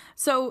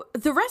 So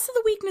the rest of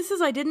the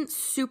weaknesses I didn't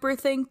super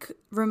think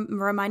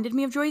reminded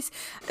me of Joyce.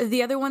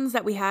 The other ones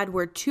that we had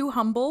were too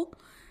humble,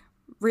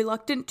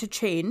 reluctant to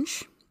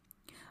change,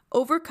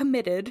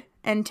 overcommitted,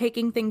 and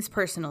taking things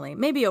personally.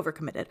 Maybe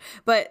overcommitted,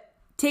 but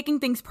taking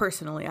things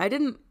personally. I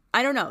don't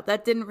know.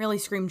 That didn't really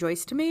scream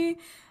Joyce to me.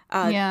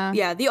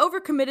 Yeah, the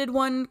overcommitted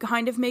one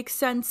kind of makes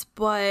sense,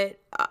 but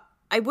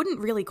I wouldn't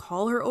really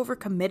call her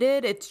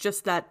overcommitted. It's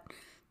just that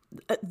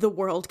the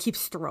world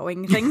keeps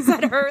throwing things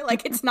at her.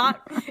 Like, it's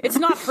not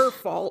her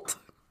fault.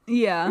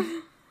 Yeah.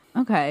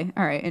 Okay.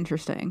 All right.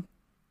 Interesting.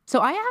 So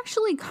I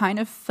actually kind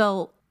of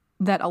felt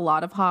that a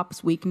lot of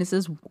Hop's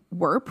weaknesses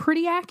were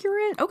pretty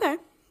accurate. Okay.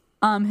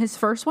 His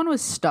first one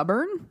was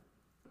stubborn.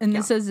 And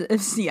this says,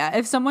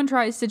 if someone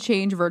tries to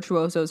change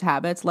Virtuoso's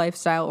habits,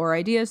 lifestyle, or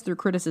ideas through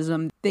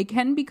criticism, they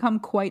can become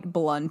quite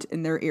blunt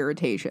in their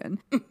irritation.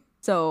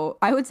 So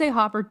I would say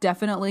Hopper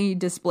definitely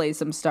displays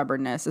some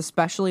stubbornness,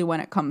 especially when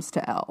it comes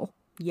to Elle.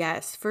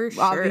 Yes, for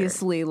sure.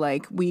 Obviously,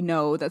 like, we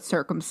know that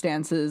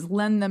circumstances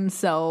lend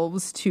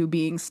themselves to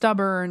being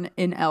stubborn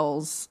in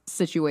Elle's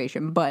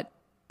situation, but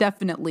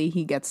definitely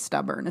he gets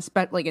stubborn,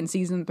 especially like in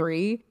season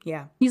 3.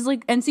 Yeah. He's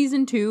like, and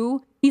season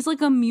 2, he's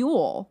like a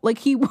mule. Like,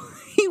 he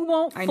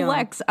won't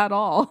flex at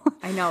all.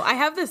 I know. I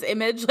have this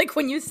image, like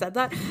when you said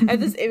that, I have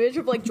this image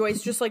of like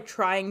Joyce just like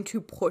trying to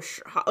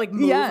push, like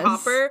move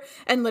Hopper,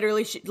 and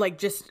literally she like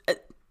just...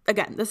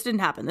 Again, this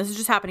didn't happen. This is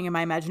just happening in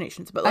my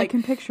imaginations. But like, I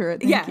can picture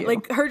it. Thank you.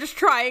 Like her just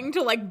trying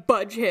to like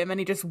budge him, and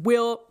he just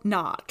will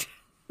not.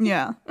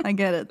 Yeah, I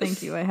get it.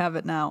 Thank you. I have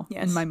it now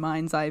in my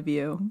mind's eye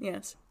view.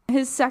 Yes.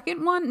 His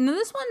second one. No,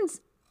 this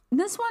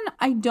one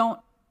I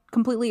don't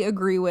completely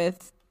agree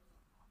with.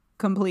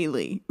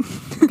 Completely.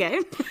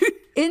 Okay.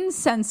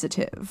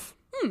 Insensitive.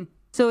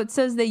 So it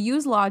says they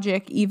use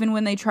logic even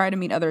when they try to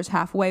meet others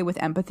halfway with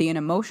empathy and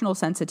emotional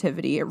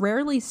sensitivity. It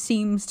rarely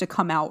seems to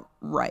come out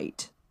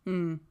right.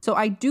 So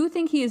I do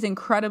think he is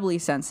incredibly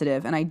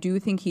sensitive, and I do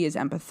think he is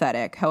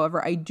empathetic.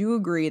 However, I do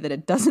agree that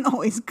it doesn't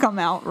always come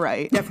out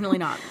right. Definitely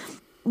not.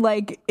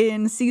 Like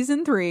in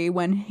season 3,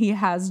 when he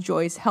has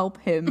Joyce help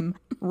him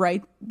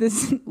write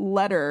this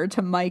letter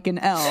to Mike and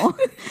Elle,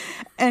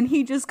 and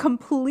he just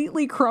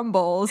completely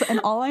crumbles, and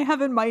all I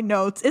have in my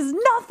notes is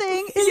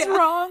nothing is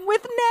wrong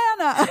with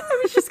Nana. I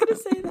was just going to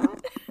say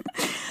that.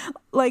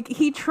 Like,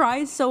 he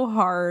tries so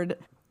hard,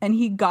 and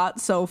he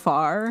got so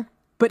far.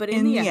 But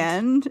in the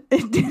end,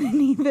 it didn't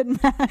even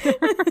matter.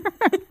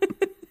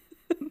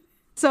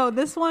 So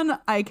this one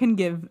I can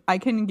give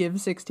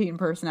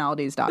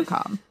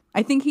 16personalities.com.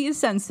 I think he is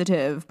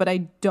sensitive, but I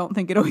don't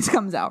think it always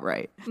comes out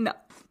right. No.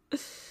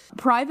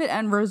 Private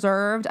and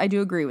reserved, I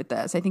do agree with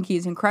this. I think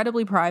he's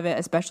incredibly private,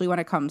 especially when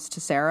it comes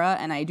to Sarah,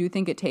 and I do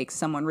think it takes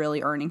someone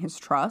really earning his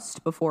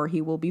trust before he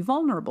will be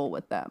vulnerable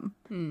with them.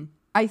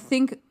 I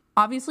think,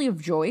 obviously,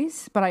 of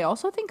Joyce, but I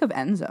also think of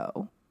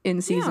Enzo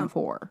in season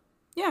 4.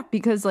 Yeah.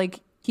 Because,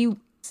 like, he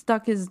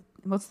stuck his...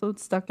 Stuck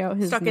his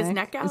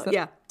neck out?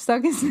 Yeah.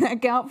 Stuck his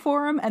neck out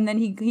for him, and then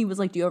he was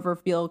like, do you ever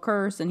feel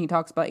cursed? And he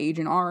talks about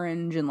Agent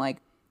Orange, and,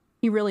 like,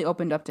 he really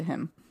opened up to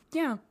him.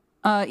 Yeah.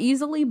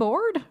 Easily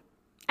bored?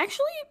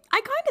 Actually, I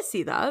kind of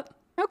see that.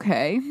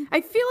 Okay. I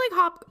feel like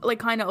Hop, like,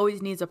 kind of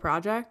always needs a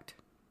project.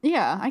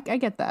 Yeah, I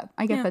get that.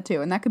 I get that,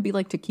 too. And that could be,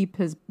 like, to keep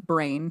his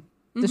brain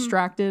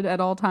distracted at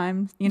all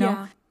times, you know?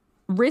 Yeah.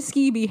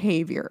 Risky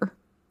behavior.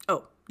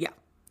 Oh, yeah.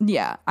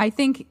 Yeah, I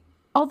think,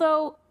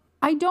 although...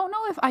 I don't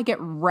know if I get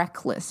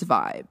reckless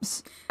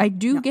vibes. I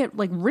do get,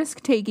 like,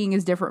 risk-taking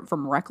is different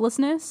from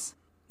recklessness.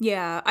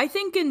 Yeah, I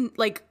think in,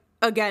 like,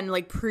 again,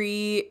 like,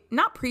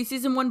 not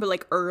pre-season 1, but,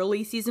 like,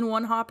 early season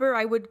 1 Hopper,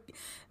 I would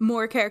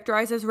more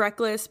characterize as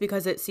reckless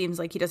because it seems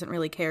like he doesn't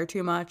really care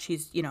too much.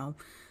 He's, you know,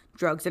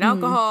 drugs and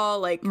alcohol.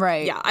 Like,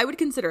 right. Yeah, I would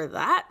consider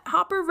that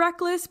Hopper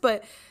reckless,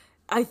 but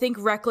I think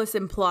reckless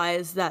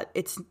implies that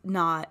it's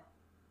not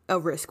a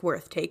risk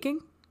worth taking.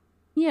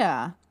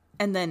 Yeah.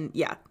 And then,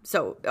 yeah,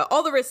 so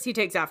all the risks he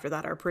takes after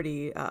that are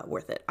pretty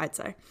worth it, I'd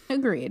say.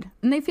 Agreed.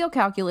 And they feel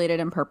calculated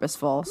and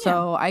purposeful. Yeah.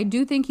 So I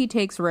do think he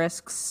takes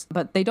risks,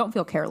 but they don't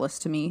feel careless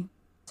to me.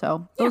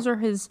 So those are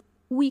his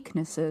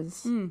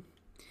weaknesses,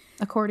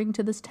 according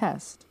to this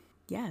test.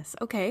 Yes.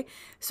 Okay.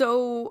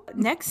 So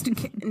next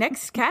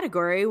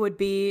category would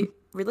be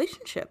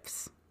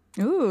relationships.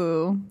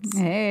 Ooh.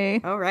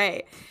 Hey. All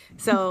right.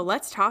 So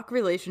let's talk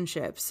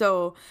relationships.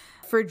 So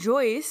for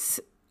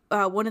Joyce...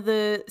 one of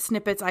the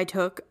snippets I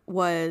took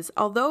was,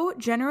 although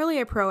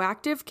generally a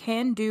proactive,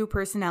 can-do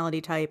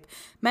personality type,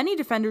 many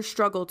defenders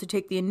struggle to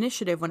take the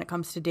initiative when it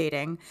comes to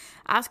dating.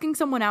 Asking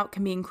someone out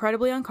can be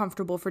incredibly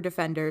uncomfortable for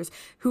defenders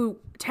who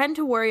tend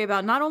to worry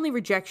about not only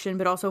rejection,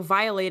 but also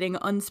violating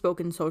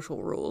unspoken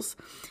social rules.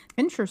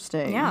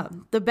 Interesting. Yeah.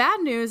 The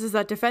bad news is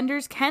that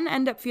defenders can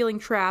end up feeling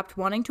trapped,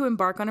 wanting to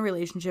embark on a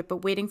relationship, but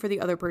waiting for the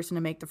other person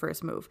to make the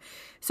first move.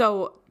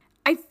 So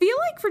I feel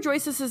like for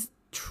Joyce, this is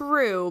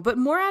true, but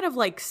more out of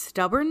like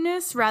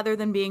stubbornness rather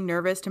than being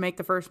nervous to make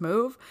the first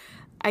move.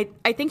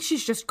 I think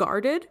she's just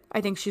guarded. I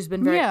think she's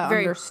been very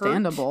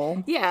understandable.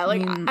 Hurt. Yeah,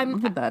 like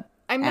look at that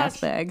ass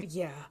bag.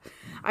 Yeah,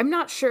 I'm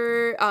not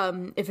sure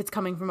if it's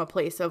coming from a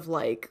place of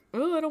like,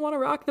 oh, I don't want to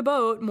rock the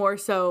boat. More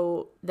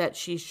so that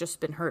she's just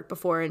been hurt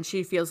before, and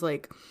she feels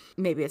like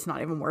maybe it's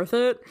not even worth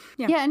it.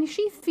 Yeah, and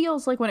she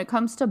feels like when it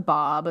comes to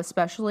Bob,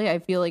 especially, I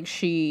feel like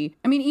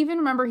even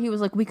remember he was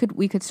like, we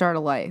could start a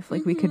life,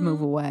 like we could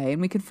move away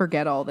and we could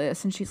forget all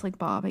this, and she's like,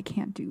 Bob, I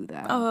can't do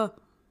that.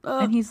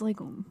 And he's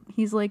like,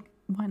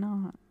 why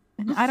not?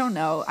 And I don't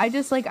know. I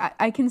just like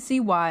I can see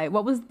why.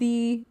 What was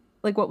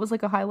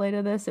like a highlight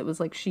of this? It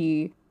was like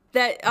she's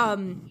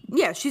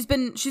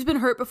been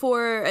hurt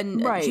before,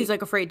 and she's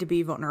like afraid to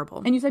be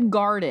vulnerable. And you said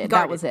guarded.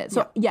 That was it.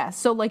 So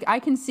so like I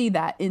can see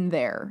that in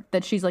there,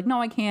 that she's like,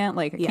 no, I can't,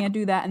 like I can't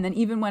do that. And then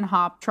even when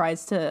Hop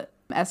tries to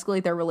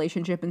escalate their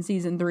relationship in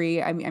season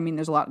 3, I mean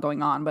there's a lot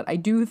going on, but I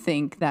do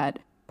think that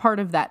part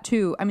of that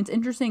too, I mean, it's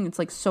interesting, it's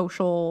like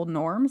social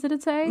norms, did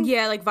it say?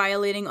 Yeah, like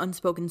violating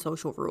unspoken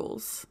social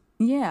rules.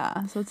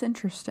 Yeah, so it's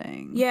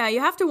interesting. Yeah, you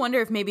have to wonder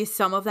if maybe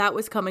some of that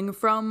was coming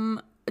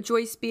from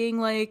Joyce being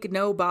like,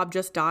 no, Bob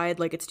just died,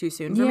 like it's too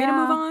soon for me to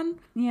move on.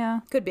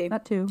 Yeah. Could be.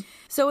 That too.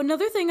 So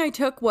another thing I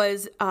took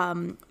was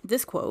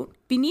this quote.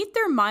 Beneath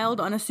their mild,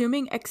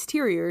 unassuming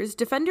exteriors,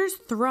 defenders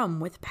thrum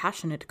with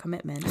passionate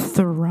commitment.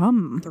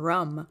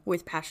 Thrum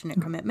with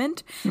passionate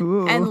commitment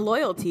and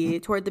loyalty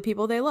toward the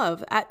people they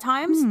love. At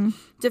times,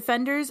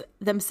 defenders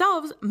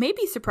themselves may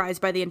be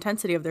surprised by the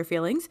intensity of their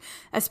feelings,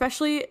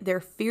 especially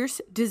their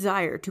fierce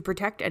desire to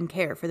protect and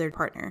care for their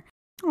partner.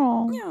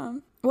 Oh. Yeah.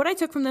 What I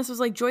took from this was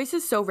like Joyce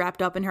is so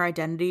wrapped up in her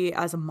identity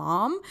as a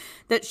mom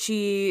that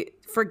she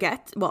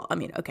forgets. Well, I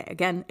mean, okay,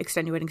 again,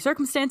 extenuating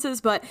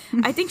circumstances, but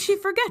I think she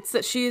forgets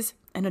that she's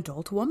an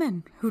adult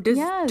woman who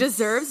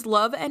deserves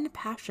love and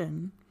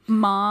passion.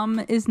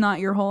 Mom is not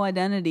your whole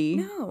identity.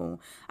 No.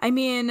 I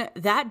mean,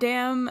 that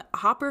damn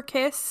Hopper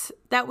kiss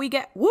that we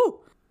get.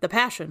 Woo! The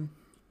passion.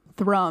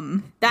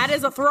 Thrum. That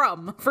is a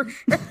thrum for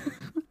sure.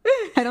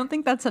 I don't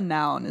think that's a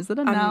noun. Is it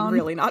a noun? I'm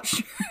really not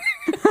sure.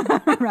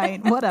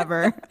 Right,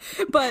 whatever.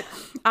 But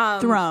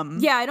thrum.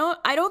 Yeah, I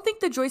don't think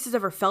that Joyce has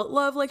ever felt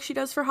love like she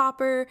does for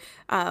Hopper.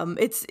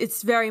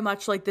 It's very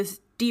much like this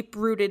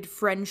deep-rooted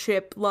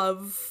friendship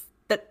love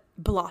that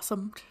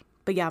blossomed.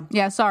 But yeah.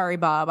 Yeah, sorry,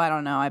 Bob. I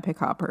don't know. I pick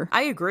Hopper.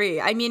 I agree.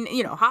 I mean,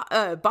 you know,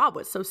 Bob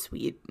was so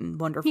sweet and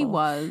wonderful. He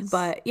was.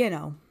 But, you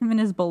know. Him and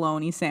his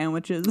bologna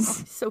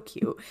sandwiches. So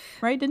cute.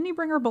 Right? Didn't he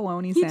bring her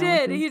bologna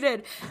sandwiches? He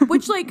did.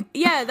 Which, like,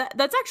 yeah,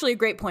 that's actually a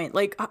great point.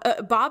 Like,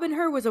 Bob and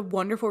her was a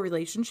wonderful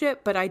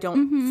relationship, but I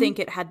don't think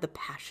it had the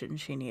passion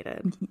she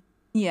needed.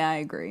 Yeah, I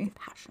agree.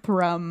 Passion.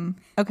 Thrum.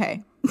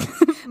 Okay.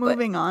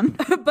 Moving on.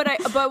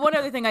 But one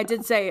other thing I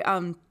did say,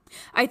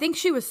 I think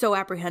she was so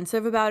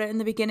apprehensive about it in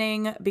the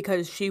beginning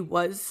because she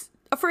was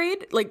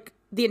afraid, like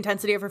the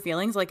intensity of her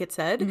feelings, like it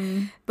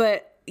said.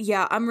 But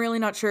yeah, I'm really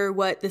not sure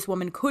what this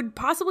woman could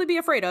possibly be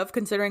afraid of,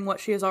 considering what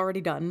she has already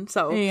done.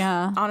 So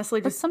yeah,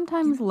 honestly, but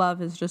sometimes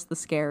love is just the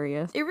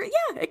scariest.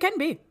 It can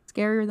be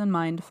scarier than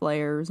mind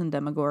flayers and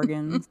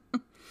demogorgons.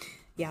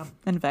 Yeah,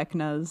 and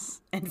Vecnas.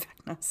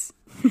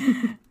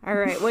 All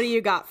right, what do you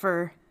got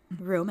for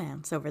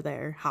romance over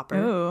there, Hopper?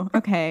 Oh,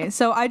 okay.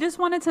 So I just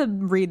wanted to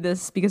read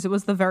this because it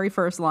was the very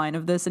first line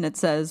of this, and it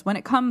says, when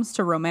it comes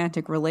to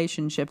romantic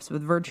relationships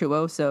with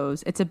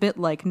virtuosos, it's a bit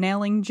like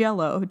nailing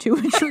jello to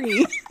a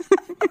tree.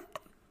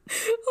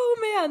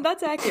 Oh man,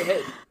 that's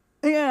accurate.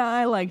 Yeah,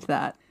 I liked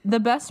that.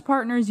 The best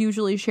partners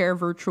usually share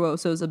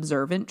virtuoso's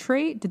observant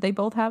trait. Did they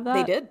both have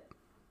that? They did.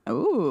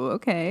 Oh,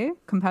 okay.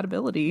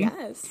 Compatibility.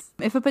 Yes.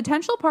 If a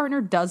potential partner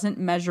doesn't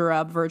measure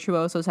up,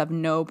 virtuosos have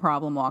no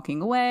problem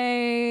walking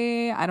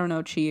away. I don't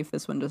know, Chief.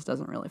 This one just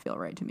doesn't really feel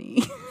right to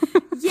me.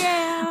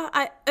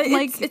 Yeah.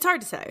 It's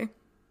hard to say.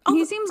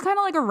 He seems kind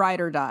of like a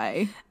ride or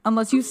die,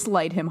 unless you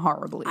slight him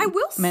horribly. I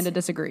will. Amanda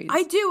disagrees.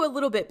 I do a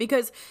little bit,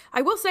 because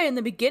I will say in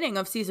the beginning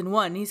of season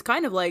 1, he's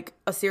kind of like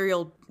a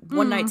serial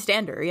one-night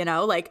stander, you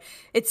know? Like,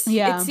 it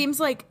seems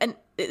like, and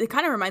it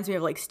kind of reminds me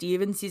of like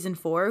Steve in season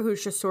 4,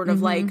 who's just sort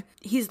of like,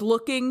 he's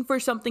looking for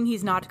something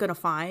he's not going to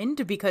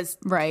find because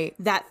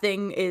that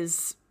thing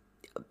is,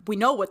 we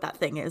know what that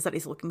thing is that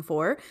he's looking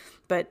for,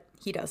 but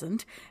he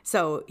doesn't.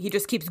 So he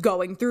just keeps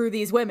going through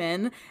these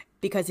women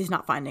because he's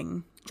not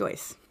finding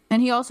Joyce.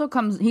 And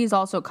he's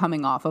also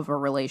coming off of a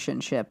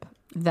relationship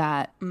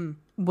that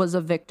was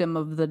a victim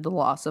of the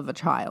loss of a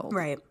child.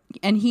 Right.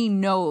 And he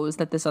knows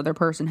that this other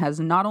person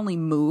has not only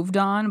moved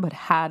on, but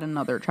had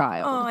another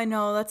child. Oh, I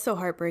know. That's so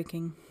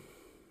heartbreaking.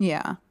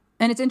 Yeah.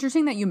 And it's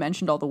interesting that you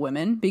mentioned all the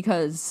women,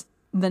 because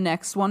the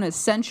next one is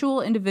sensual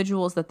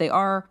individuals that they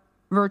are.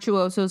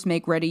 Virtuosos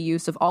make ready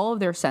use of all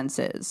of their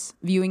senses,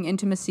 viewing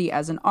intimacy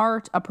as an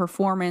art, a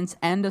performance,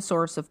 and a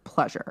source of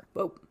pleasure.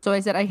 Whoa. So I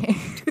said I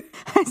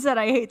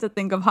hate to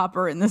think of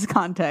Hopper in this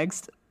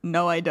context.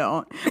 No, I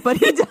don't. But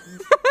he does.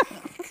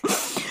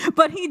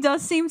 But he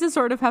does seem to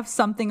sort of have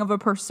something of a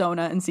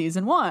persona in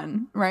season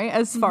 1, right?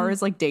 As far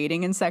as like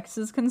dating and sex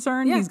is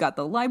concerned. Yeah. He's got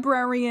the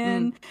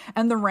librarian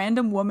and the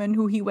random woman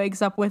who he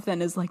wakes up with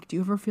and is like, do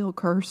you ever feel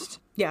cursed?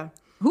 Yeah.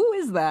 Who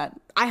is that?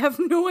 I have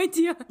no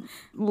idea.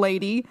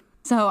 Lady.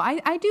 So I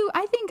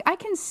think I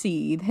can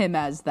see him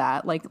as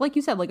that. Like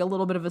you said, like a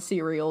little bit of a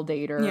serial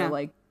dater,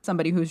 like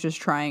somebody who's just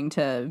trying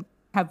to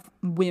have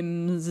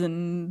whims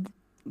and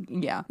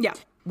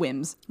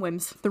whims.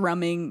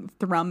 Thrumming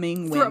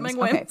whims. Thrumming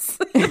whims.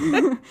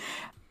 Okay.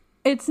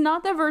 It's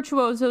not that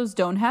virtuosos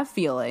don't have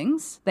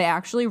feelings. They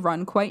actually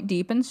run quite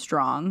deep and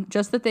strong,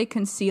 just that they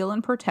conceal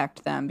and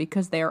protect them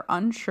because they are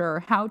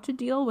unsure how to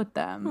deal with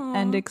them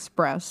and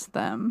express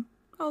them.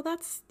 Oh,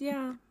 that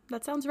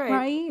sounds right.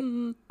 Right?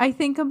 Mm-hmm. I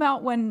think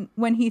about when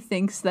he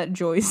thinks that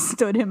Joyce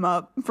stood him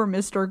up for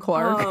Mr.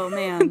 Clark. Oh,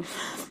 man.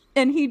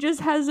 And he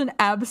just has an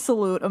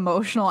absolute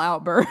emotional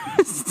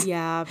outburst.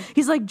 Yeah.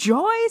 He's like,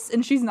 Joyce!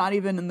 And she's not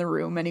even in the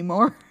room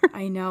anymore.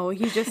 I know.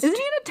 He just... Isn't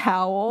he in a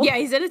towel? Yeah,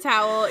 he's in a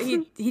towel.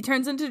 He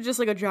turns into just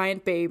like a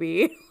giant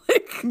baby.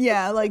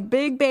 Yeah, like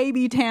big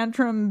baby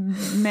tantrum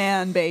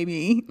man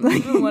baby.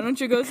 Like, why don't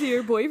you go see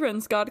your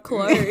boyfriend, Scott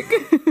Clark?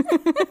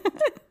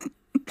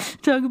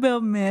 Talk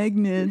about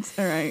magnets.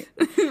 All right.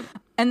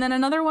 And then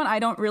another one I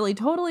don't really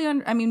totally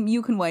I mean,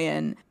 you can weigh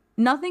in.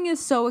 Nothing is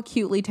so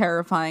acutely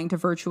terrifying to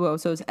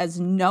virtuosos as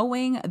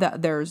knowing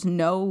that there's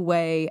no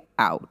way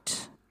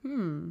out.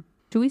 Do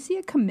we see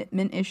a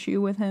commitment issue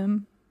with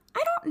him?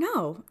 I don't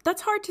know.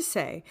 That's hard to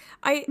say.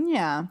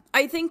 Yeah.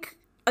 I think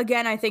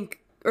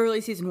early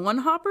season 1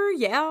 Hopper,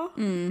 yeah.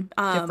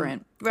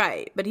 Different.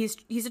 Right, but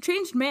he's a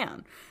changed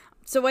man.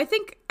 So I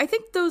think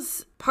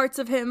those parts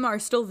of him are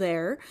still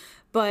there,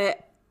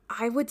 but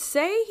I would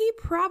say he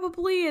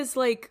probably is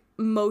like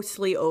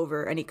mostly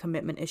over any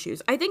commitment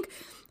issues. I think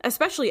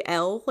especially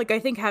Elle, like I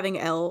think having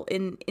Elle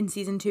in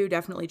season 2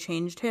 definitely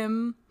changed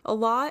him a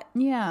lot.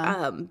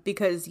 Yeah.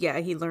 Because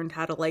he learned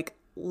how to like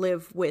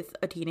live with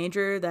a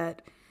teenager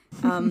that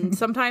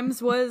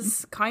sometimes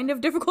was kind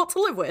of difficult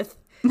to live with.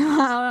 I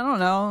don't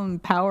know,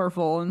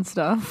 powerful and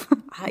stuff.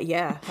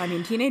 Yeah, I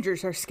mean,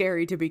 teenagers are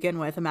scary to begin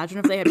with. Imagine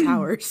if they had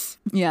powers.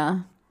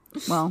 Yeah.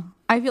 Well,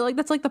 I feel like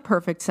that's like the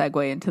perfect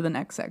segue into the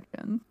next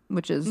section,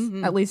 which is,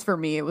 at least for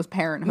me, it was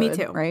parenthood.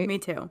 Me too. Right? Me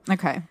too.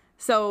 Okay.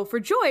 So for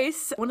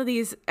Joyce, one of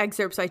these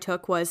excerpts I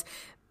took was,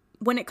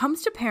 when it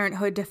comes to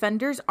parenthood,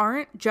 defenders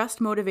aren't just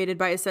motivated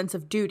by a sense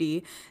of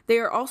duty. They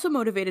are also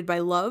motivated by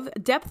love.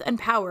 Depth and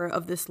power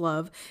of this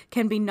love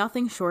can be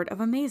nothing short of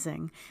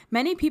amazing.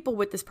 Many people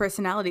with this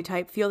personality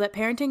type feel that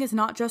parenting is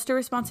not just a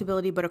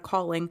responsibility, but a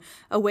calling,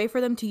 a way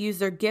for them to use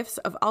their gifts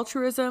of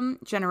altruism,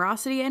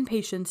 generosity, and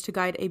patience to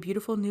guide a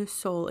beautiful new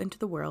soul into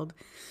the world.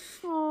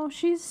 Oh,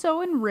 she's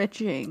so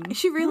enriching.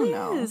 She really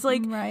is.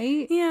 Like,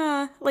 right?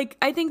 Yeah. Like,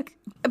 I think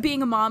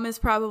being a mom is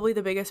probably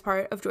the biggest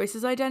part of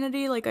Joyce's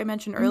identity, like I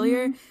mentioned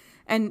earlier.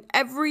 And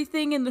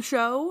everything in the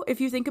show,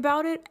 if you think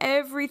about it,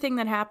 everything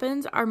that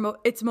happens,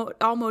 it's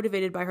all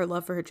motivated by her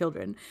love for her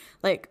children.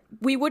 Like,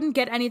 we wouldn't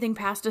get anything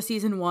past a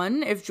season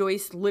 1 if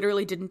Joyce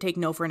literally didn't take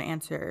no for an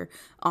answer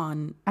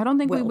on I don't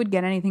think Will. we would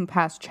get anything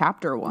past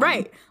chapter 1.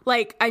 Right.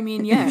 Like, I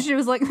mean, yeah. She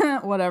was like,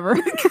 whatever.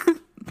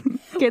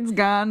 Kid's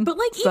gone. But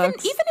like, even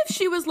if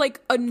she was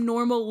like a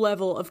normal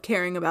level of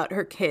caring about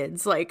her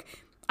kids, like,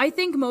 I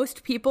think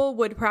most people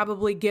would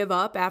probably give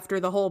up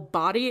after the whole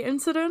body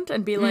incident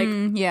and be like,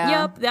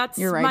 yep, that's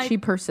You're right. She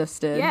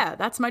persisted. Yeah,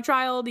 that's my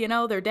child,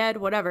 they're dead,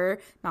 whatever.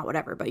 Not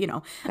whatever, but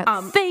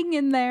that thing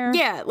in there.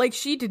 Yeah, like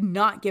she did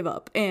not give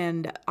up.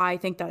 And I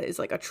think that is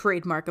like a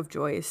trademark of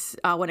Joyce.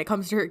 When it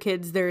comes to her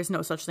kids, there is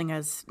no such thing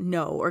as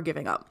no or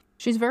giving up.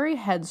 She's very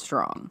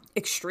headstrong.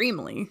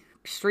 Extremely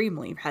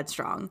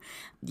headstrong.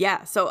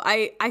 Yeah, so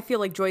I feel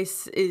like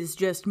Joyce is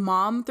just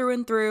mom through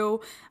and through.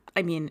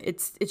 I mean,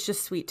 it's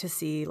just sweet to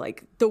see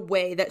like the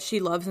way that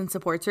she loves and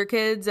supports her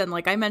kids. And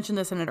like I mentioned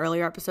this in an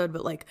earlier episode,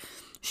 but like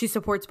she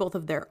supports both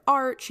of their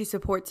art, she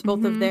supports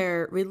both of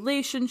their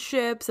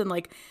relationships, and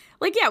like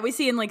yeah, we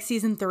see in like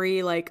season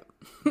 3 like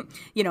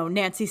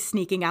Nancy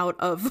sneaking out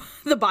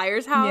of the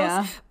buyer's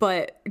house,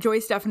 but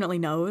Joyce definitely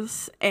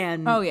knows.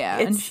 And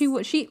and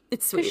she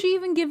it's sweet. She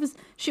even gives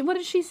what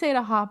did she say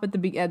to Hop at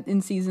the in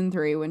season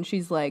 3 when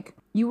she's like,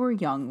 you were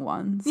young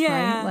once,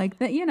 right? Like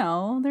that,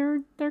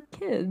 they're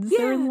kids,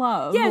 they're in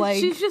love. Yeah, like,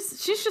 she's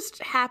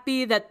just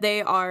happy that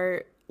they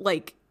are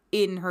like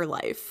in her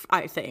life,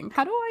 I think.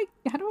 How do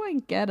I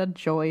get a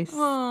Joyce?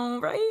 Oh,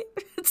 right?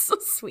 It's so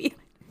sweet.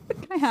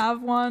 Can I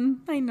have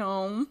one? I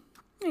know.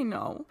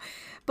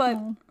 But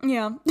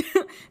yeah.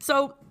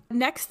 So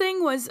next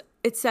thing was,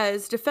 it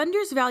says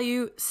defenders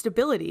value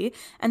stability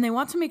and they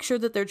want to make sure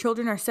that their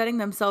children are setting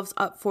themselves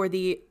up for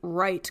the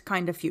right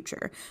kind of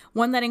future,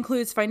 one that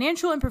includes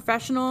financial and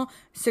professional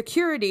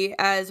security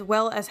as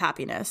well as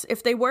happiness.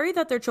 If they worry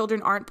that their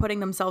children aren't putting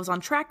themselves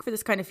on track for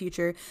this kind of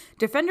future,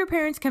 defender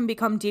parents can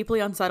become deeply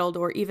unsettled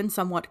or even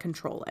somewhat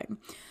controlling.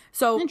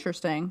 So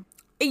interesting.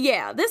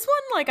 Yeah, this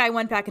one, like, I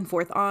went back and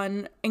forth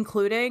on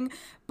including,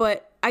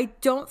 but I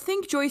don't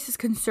think Joyce is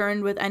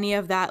concerned with any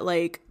of that,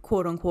 like,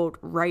 quote-unquote,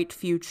 right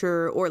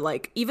future, or,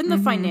 like, even the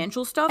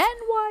financial stuff.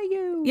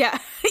 NYU! Yeah,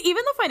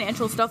 even the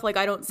financial stuff, like,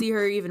 I don't see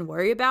her even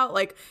worry about,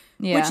 like,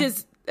 which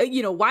is,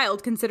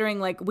 wild, considering,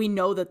 like, we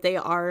know that they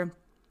are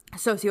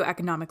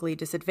socioeconomically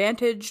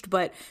disadvantaged,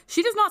 but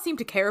she does not seem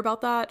to care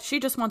about that. She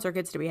just wants her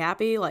kids to be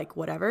happy, like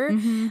whatever.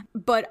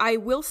 But I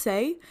will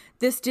say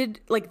this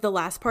did, like the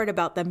last part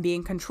about them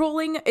being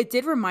controlling, it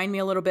did remind me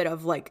a little bit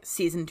of like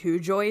season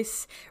 2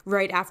 Joyce,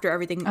 right after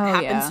everything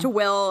happens to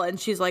Will and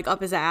she's like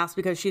up his ass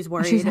because she's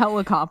worried. She's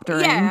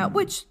helicoptering. Yeah,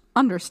 which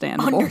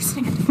Understandable,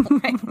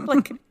 right?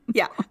 Like,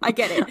 yeah, I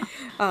get it.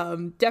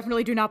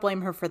 Definitely do not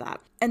blame her for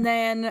that. And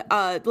then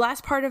the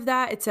last part of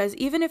that, it says,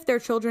 even if their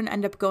children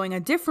end up going a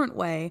different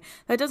way,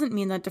 that doesn't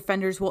mean that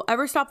defenders will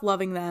ever stop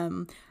loving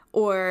them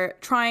or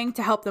trying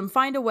to help them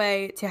find a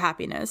way to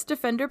happiness.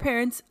 Defender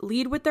parents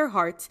lead with their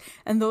hearts,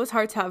 and those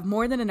hearts have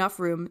more than enough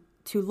room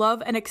to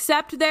love and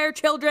accept their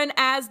children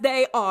as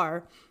they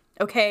are.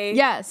 Okay?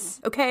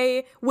 Yes.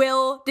 Okay?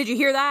 Will, did you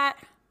hear that?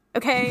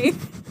 Okay?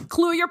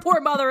 Clue your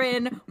poor mother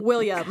in,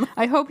 William.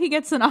 I hope he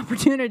gets an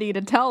opportunity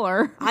to tell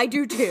her. I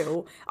do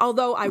too.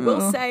 Although I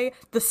will say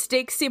the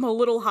stakes seem a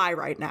little high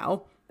right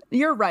now.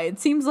 You're right. It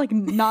seems like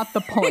not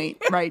the point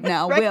right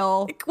now. Right?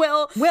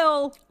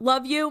 Will,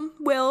 love you.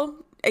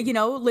 Will,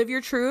 live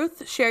your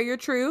truth, share your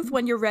truth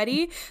when you're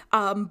ready.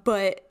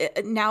 But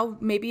now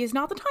maybe is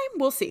not the time.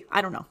 We'll see.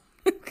 I don't know.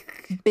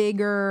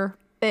 Bigger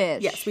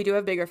fish. Yes, we do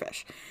have bigger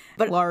fish.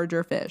 But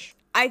larger fish.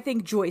 I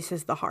think Joyce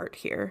is the heart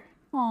here.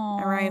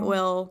 Aww. All right,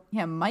 Will.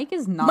 Yeah, Mike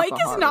is not Mike the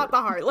is heart. not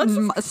the heart. Let's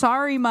just,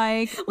 Sorry,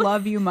 Mike.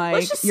 Love you,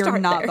 Mike. You're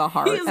start not there. the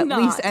heart, He is at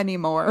not. least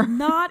anymore.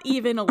 Not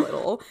even a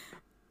little.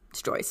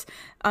 It's Joyce.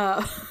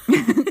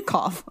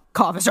 Cough.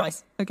 Cough is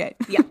Joyce. Okay.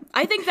 Yeah.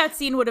 I think that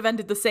scene would have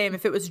ended the same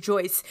if it was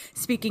Joyce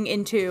speaking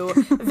into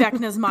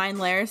Vecna's mind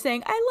lair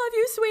saying, I love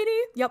you,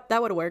 sweetie. Yep,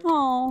 that would have worked.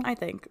 Aww. I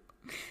think.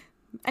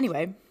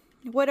 Anyway,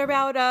 what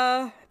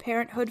about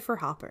parenthood for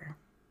Hopper?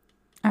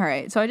 All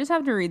right. So I just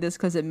have to read this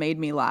because it made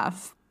me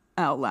laugh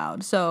out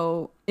loud.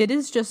 So it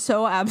is just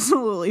so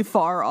absolutely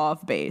far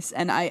off base.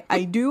 And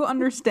I do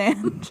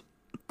understand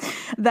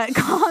that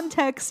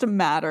context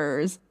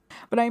matters.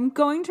 But I'm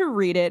going to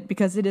read it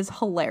because it is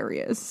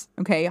hilarious.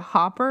 Okay,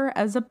 Hopper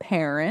as a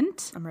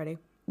parent. I'm ready.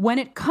 When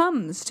it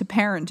comes to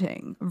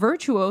parenting,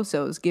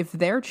 virtuosos give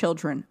their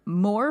children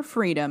more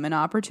freedom and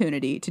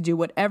opportunity to do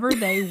whatever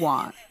they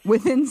want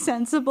within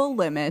sensible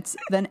limits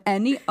than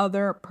any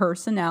other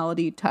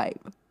personality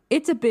type.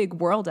 It's a big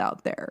world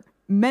out there,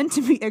 meant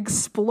to be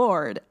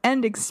explored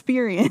and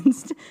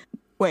experienced.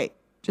 Wait,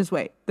 just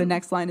wait. The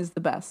next line is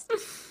the best.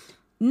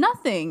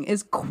 Nothing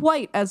is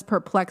quite as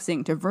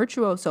perplexing to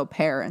virtuoso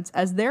parents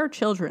as their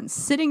children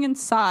sitting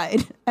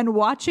inside and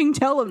watching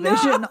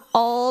television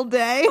all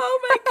day. Oh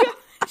my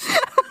gosh.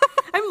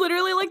 I'm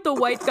literally like the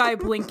white guy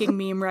blinking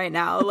meme right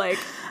now. Like,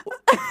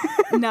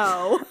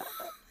 no.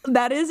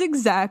 That is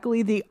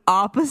exactly the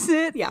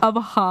opposite Yeah. of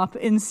Hop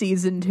in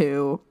season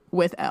 2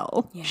 with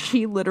Elle. Yeah.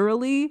 She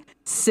literally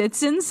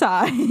sits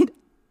inside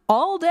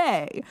all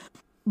day,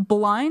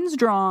 blinds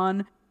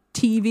drawn,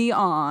 TV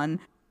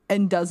on,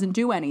 and doesn't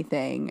do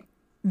anything.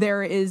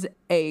 There is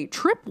a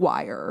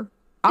tripwire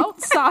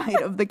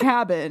outside of the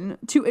cabin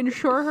to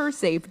ensure her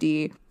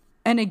safety.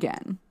 And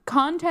again,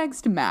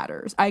 context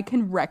matters. I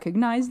can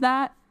recognize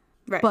that.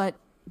 Right. But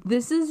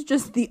this is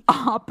just the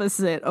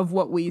opposite of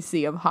what we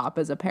see of Hop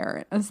as a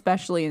parent,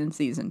 especially in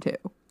season 2.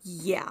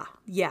 Yeah.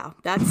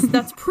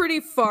 That's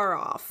pretty far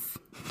off.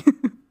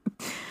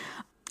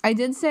 I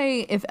did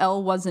say if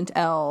Elle wasn't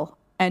Elle,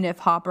 and if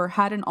Hopper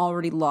hadn't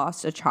already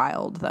lost a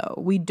child, though,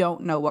 we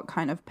don't know what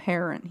kind of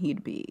parent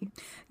he'd be.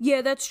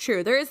 Yeah, that's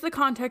true. There is the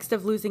context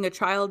of losing a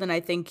child, and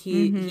I think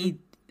he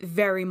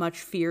very much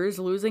fears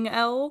losing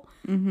Elle.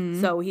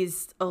 So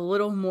he's a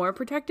little more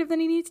protective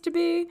than he needs to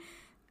be.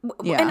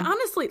 Yeah. And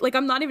honestly, like,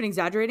 I'm not even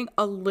exaggerating,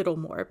 a little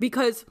more,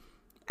 because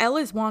Elle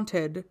is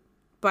wanted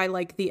by,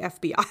 like, the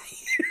FBI.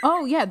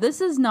 Oh, yeah,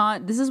 this is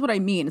what I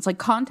mean. It's like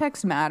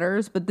context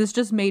matters, but this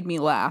just made me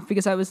laugh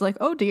because I was like,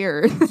 oh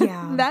dear,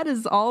 Yeah. that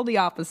is all the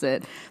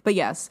opposite. But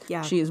yes,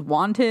 Yeah. she is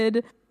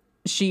wanted.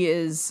 She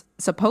is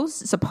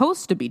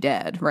supposed to be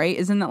dead, right?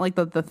 Isn't that like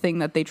the thing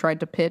that they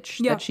tried to pitch,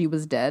 Yeah. that she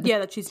was dead? Yeah,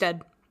 that she's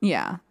dead.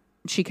 Yeah.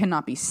 She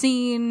cannot be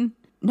seen.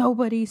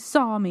 Nobody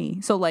saw me.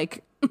 So,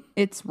 like,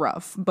 it's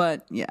rough,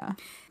 but yeah.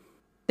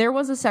 There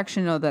was a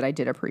section, though, that I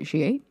did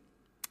appreciate.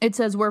 It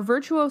says, where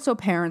virtuoso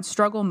parents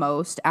struggle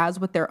most,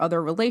 as with their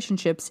other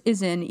relationships,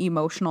 is in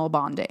emotional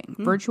bonding.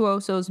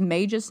 Virtuosos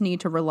may just need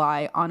to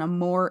rely on a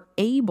more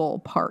able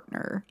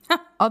partner.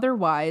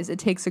 Otherwise, it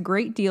takes a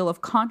great deal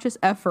of conscious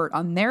effort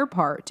on their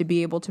part to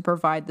be able to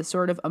provide the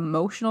sort of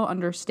emotional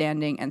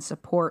understanding and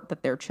support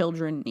that their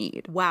children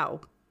need.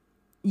 Wow.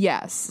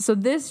 Yes. So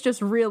this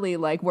just really,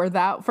 like, where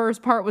that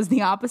first part was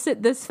the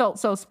opposite, this felt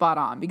so spot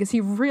on because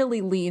he really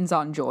leans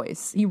on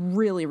Joyce. He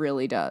really,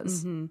 really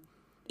does.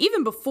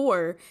 Even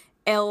before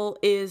Elle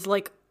is,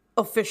 like,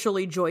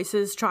 officially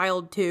Joyce's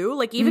child too,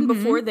 like, even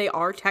before they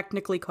are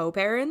technically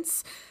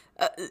co-parents,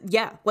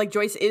 yeah, like,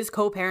 Joyce is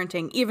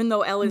co-parenting, even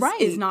though Elle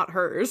is not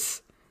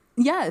hers.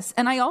 Yes.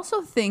 And I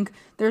also think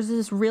there's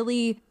this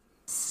really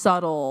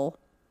subtle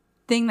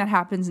thing that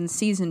happens in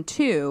season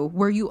 2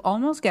 where you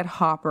almost get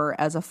Hopper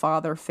as a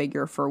father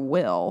figure for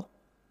Will,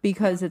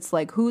 because it's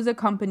like, who's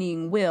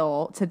accompanying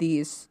Will to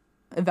these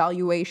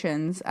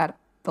evaluations at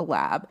the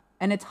lab?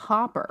 And it's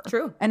Hopper.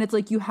 True. And it's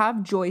like you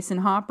have Joyce and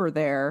Hopper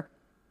there.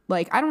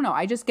 Like, I don't know.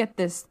 I just get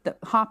this.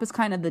 Hop is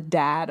kind of the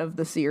dad of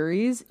the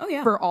series. Oh,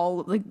 yeah. For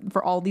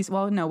all these.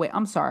 Well, no, wait.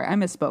 I'm sorry. I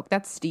misspoke.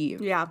 That's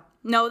Steve. Yeah.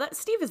 No, that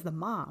Steve is the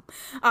mom.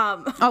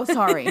 Oh,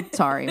 sorry.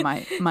 Sorry.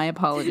 My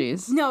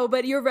apologies. No,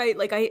 but you're right.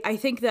 Like, I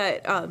think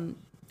that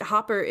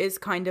Hopper is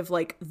kind of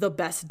like the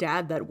best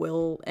dad that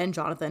Will and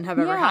Jonathan have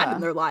ever had Yeah.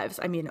 in their lives.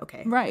 I mean,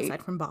 okay. Right.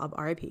 Aside from Bob,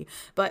 R.I.P.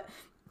 But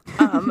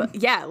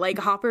yeah, like,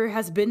 Hopper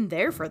has been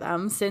there for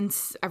them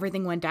since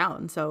everything went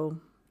down. So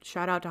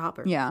shout out to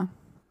Hopper. Yeah.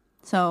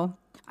 So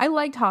I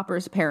liked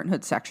Hopper's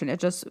parenthood section. It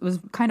just was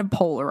kind of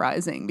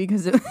polarizing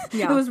because it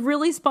was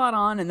really spot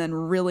on and then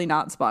really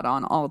not spot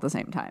on all at the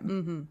same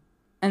time.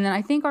 And then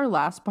I think our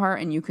last part,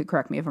 and you could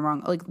correct me if I'm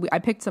wrong, like I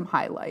picked some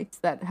highlights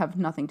that have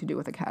nothing to do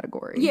with the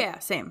category. Yeah,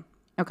 same.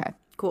 Okay.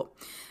 Cool.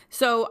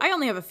 So I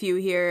only have a few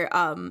here,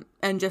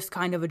 and just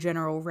kind of a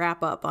general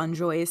wrap up on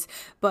Joyce.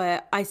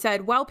 But I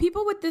said, while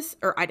people with this,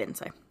 or I didn't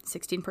say,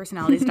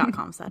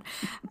 16personalities.com said.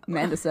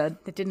 Amanda said.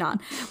 It did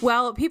not.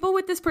 While people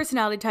with this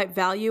personality type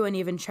value and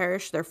even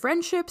cherish their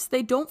friendships,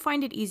 they don't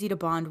find it easy to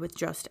bond with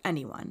just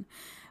anyone.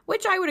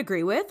 which I would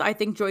agree with. I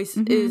think Joyce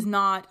is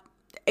not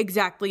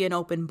exactly an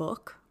open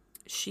book.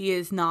 She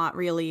is not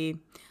really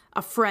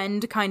a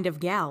friend kind of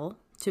gal,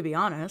 to be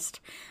honest.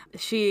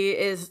 She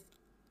is...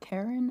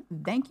 Karen,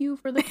 thank you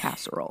for the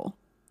casserole,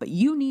 but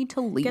you need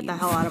to leave. Get the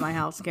hell out of my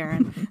house,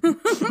 Karen.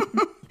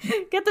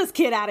 Get this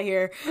kid out of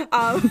here.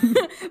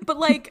 But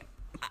like,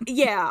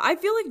 yeah, I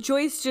feel like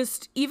Joyce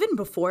just, even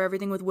before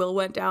everything with Will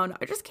went down,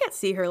 I just can't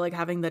see her like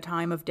having the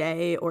time of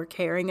day or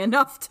caring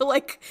enough to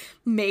like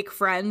make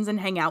friends and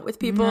hang out with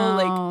people. No,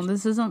 like,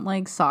 this isn't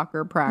like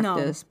soccer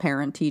practice,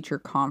 parent-teacher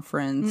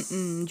conference.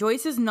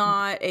 Joyce is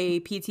not a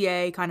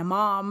PTA kind of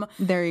mom.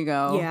 There you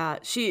go. Yeah,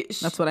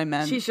 that's what I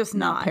meant. She's just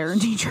not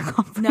parent-teacher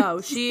conference.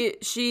 No,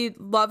 she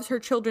loves her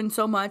children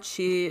so much.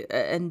 She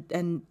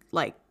and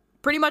like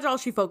pretty much all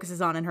she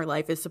focuses on in her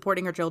life is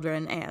supporting her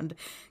children and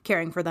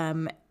caring for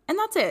them. And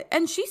that's it.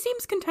 And she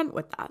seems content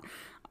with that.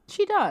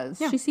 She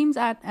does. Yeah. She seems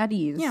at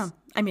ease. Yeah.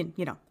 I mean,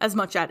 as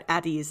much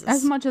at ease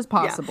as much as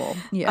possible.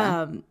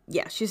 Yeah.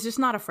 Yeah. She's just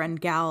not a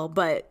friend gal.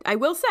 But I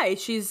will say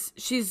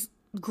she's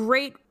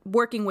great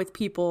working with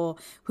people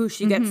who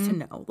she gets to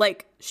know.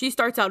 Like, she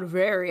starts out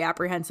very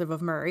apprehensive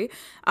of Murray.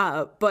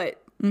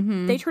 But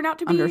they turn out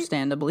to be...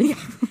 Understandably.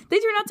 They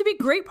turn out to be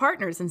great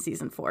partners in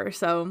season 4.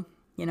 So,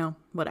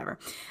 whatever.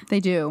 They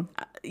do.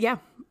 Yeah.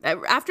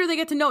 After they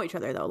get to know each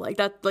other, though, like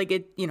that, like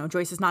it,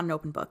 Joyce is not an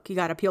open book. You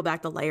got to peel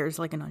back the layers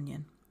like an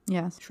onion.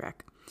 Yes.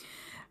 Shrek.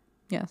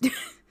 Yes.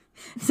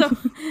 So,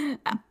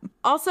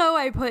 also,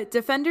 I put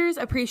defenders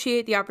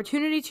appreciate the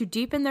opportunity to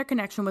deepen their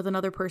connection with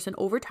another person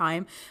over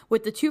time,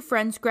 with the two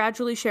friends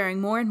gradually sharing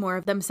more and more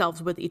of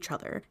themselves with each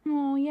other.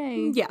 Oh,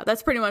 yay. Yeah,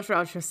 that's pretty much what I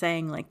was just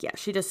saying. Like, yeah,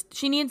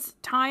 she needs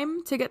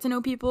time to get to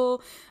know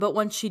people, but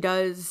once she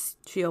does,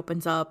 she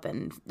opens up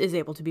and is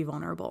able to be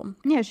vulnerable.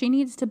 Yeah, she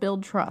needs to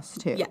build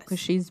trust, too. Yes. Because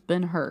she's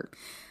been hurt.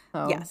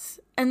 So.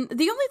 Yes. And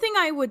the only thing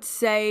I would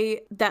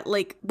say that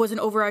like was an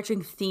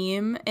overarching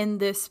theme in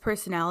this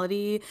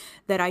personality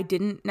that I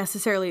didn't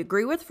necessarily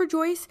agree with for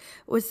Joyce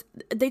was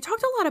they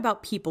talked a lot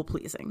about people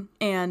pleasing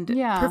and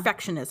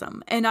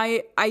perfectionism. And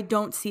I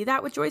don't see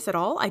that with Joyce at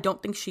all. I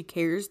don't think she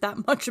cares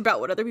that much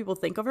about what other people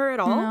think of her at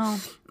all.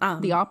 No,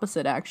 the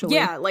opposite, actually.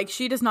 Yeah, like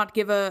she does not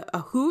give a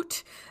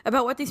hoot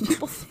about what these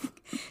people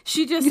think.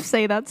 She just... You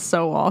say that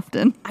so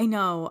often. I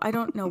know. I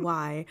don't know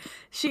why.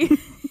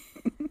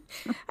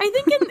 I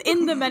think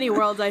in the many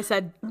worlds I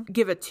said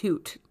give a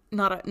toot,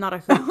 not a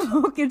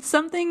hoot.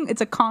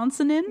 It's a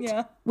consonant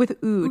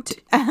with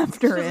oot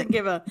after it.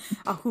 Give a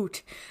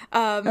hoot.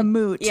 A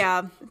moot.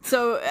 Yeah.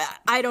 So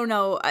I don't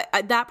know.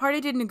 That part I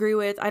didn't agree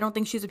with. I don't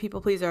think she's a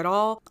people pleaser at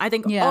all. I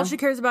think all she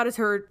cares about is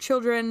her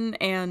children,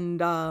 and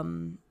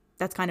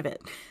that's kind of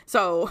it.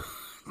 So,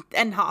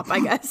 and Hop, I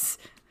guess.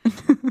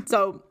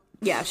 So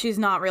yeah, she's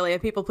not really a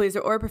people pleaser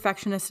or a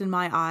perfectionist in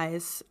my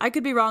eyes. I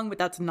could be wrong, but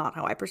that's not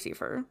how I perceive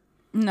her.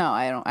 No,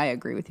 I don't. I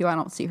agree with you. I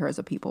don't see her as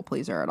a people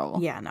pleaser at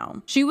all. Yeah,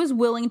 no. She was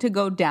willing to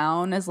go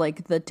down as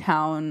like the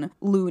town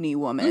loony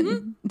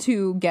woman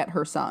to get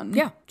her son.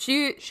 Yeah,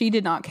 she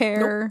did not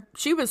care. Nope.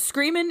 She was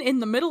screaming in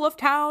the middle of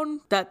town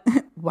that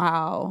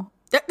wow.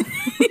 I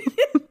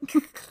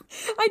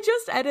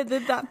just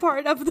edited that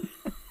part of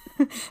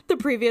the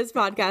previous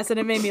podcast and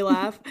it made me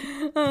laugh.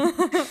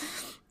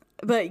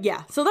 But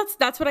yeah, so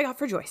that's what I got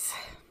for Joyce.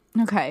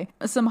 Okay,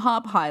 some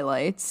Hop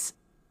highlights.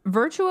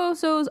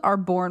 Virtuosos are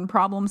born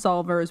problem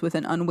solvers with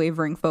an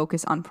unwavering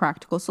focus on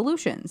practical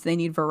solutions. They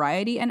need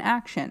variety and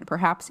action,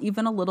 perhaps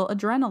even a little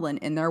adrenaline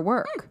in their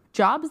work.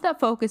 Jobs that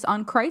focus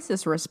on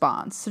crisis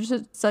response,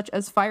 such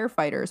as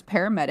firefighters,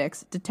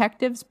 paramedics,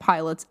 detectives,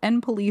 pilots,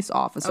 and police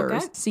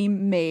officers,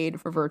 seem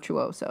made for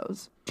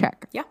virtuosos.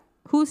 Check. Yeah.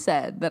 Who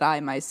said that I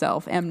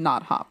myself am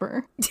not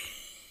Hopper?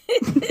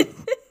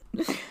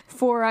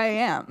 For I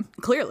am.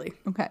 Clearly.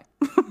 Okay.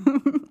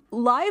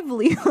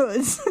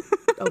 Livelihoods.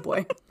 Oh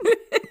boy.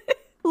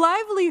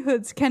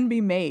 Livelihoods can be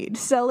made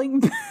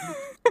selling...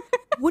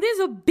 What is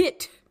a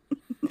bit?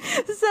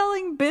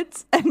 Selling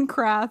bits and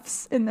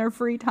crafts in their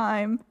free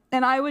time.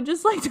 And I would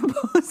just like to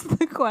pose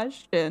the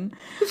question,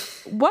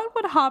 what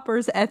would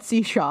Hopper's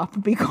Etsy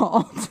shop be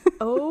called?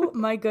 Oh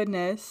my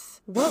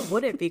goodness. What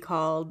would it be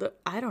called?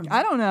 I don't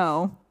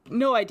know.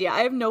 No idea.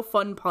 I have no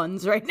fun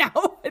puns right now.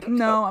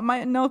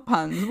 No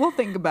puns. We'll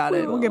think about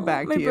it. We'll get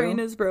back to you. My brain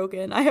is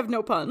broken. I have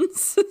no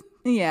puns.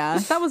 Yeah,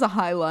 that was a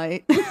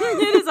highlight.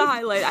 It is a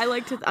highlight.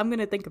 I'm going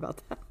to think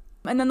about that.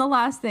 And then the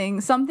last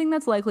thing, something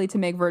that's likely to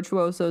make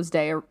Virtuoso's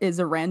day is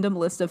a random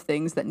list of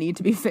things that need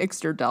to be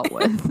fixed or dealt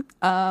with.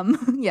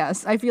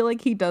 Yes, I feel like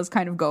he does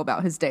kind of go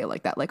about his day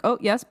like that. Like, oh,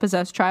 yes,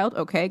 possessed child.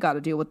 Okay, got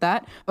to deal with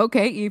that.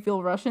 Okay,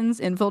 evil Russians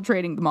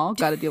infiltrating the mall.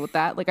 Got to deal with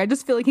that. Like, I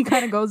just feel like he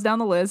kind of goes down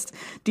the list,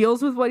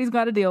 deals with what he's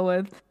got to deal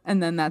with,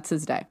 and then that's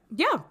his day.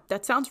 Yeah,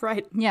 that sounds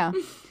right. Yeah.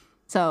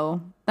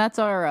 So that's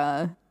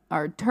our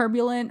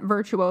turbulent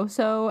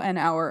virtuoso and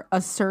our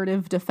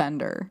assertive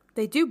defender.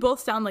 They do both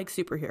sound like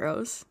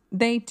superheroes.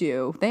 They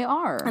do. They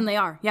are. And they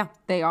are, yeah.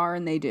 They are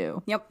and they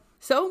do. Yep.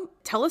 So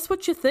tell us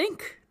what you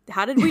think.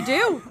 How did we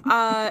do?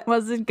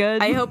 Was it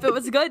good? I hope it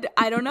was good.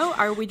 I don't know.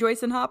 Are we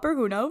Joyce and Hopper?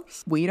 Who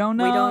knows? We don't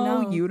know. We don't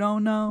know. You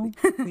don't know.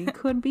 We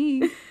could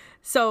be.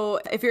 So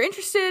if you're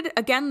interested,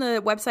 again,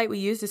 the website we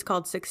used is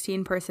called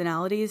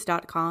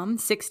 16personalities.com.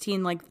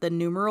 16 like the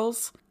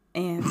numerals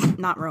and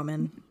not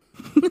Roman.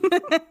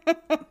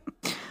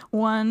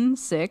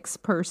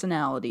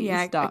 16personalities.com.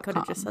 Yeah, I could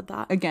have just said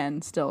that.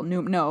 Again, still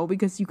no,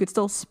 because you could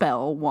still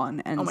spell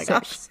 1 and 6. Oh my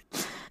gosh.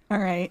 All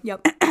right.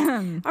 Yep.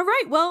 All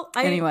right. Well,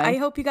 Anyway. I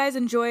hope you guys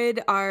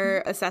enjoyed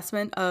our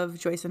assessment of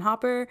Joyce and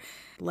Hopper.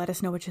 Let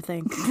us know what you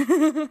think.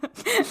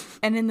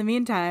 And in the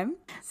meantime,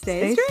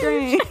 stay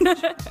strange.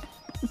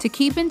 To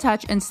keep in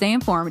touch and stay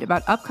informed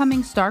about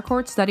upcoming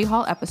Starcourt Study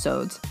Hall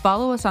episodes,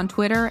 follow us on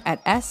Twitter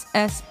at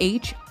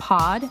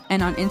SSHpod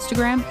and on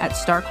Instagram at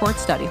Starcourt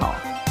Study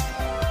Hall.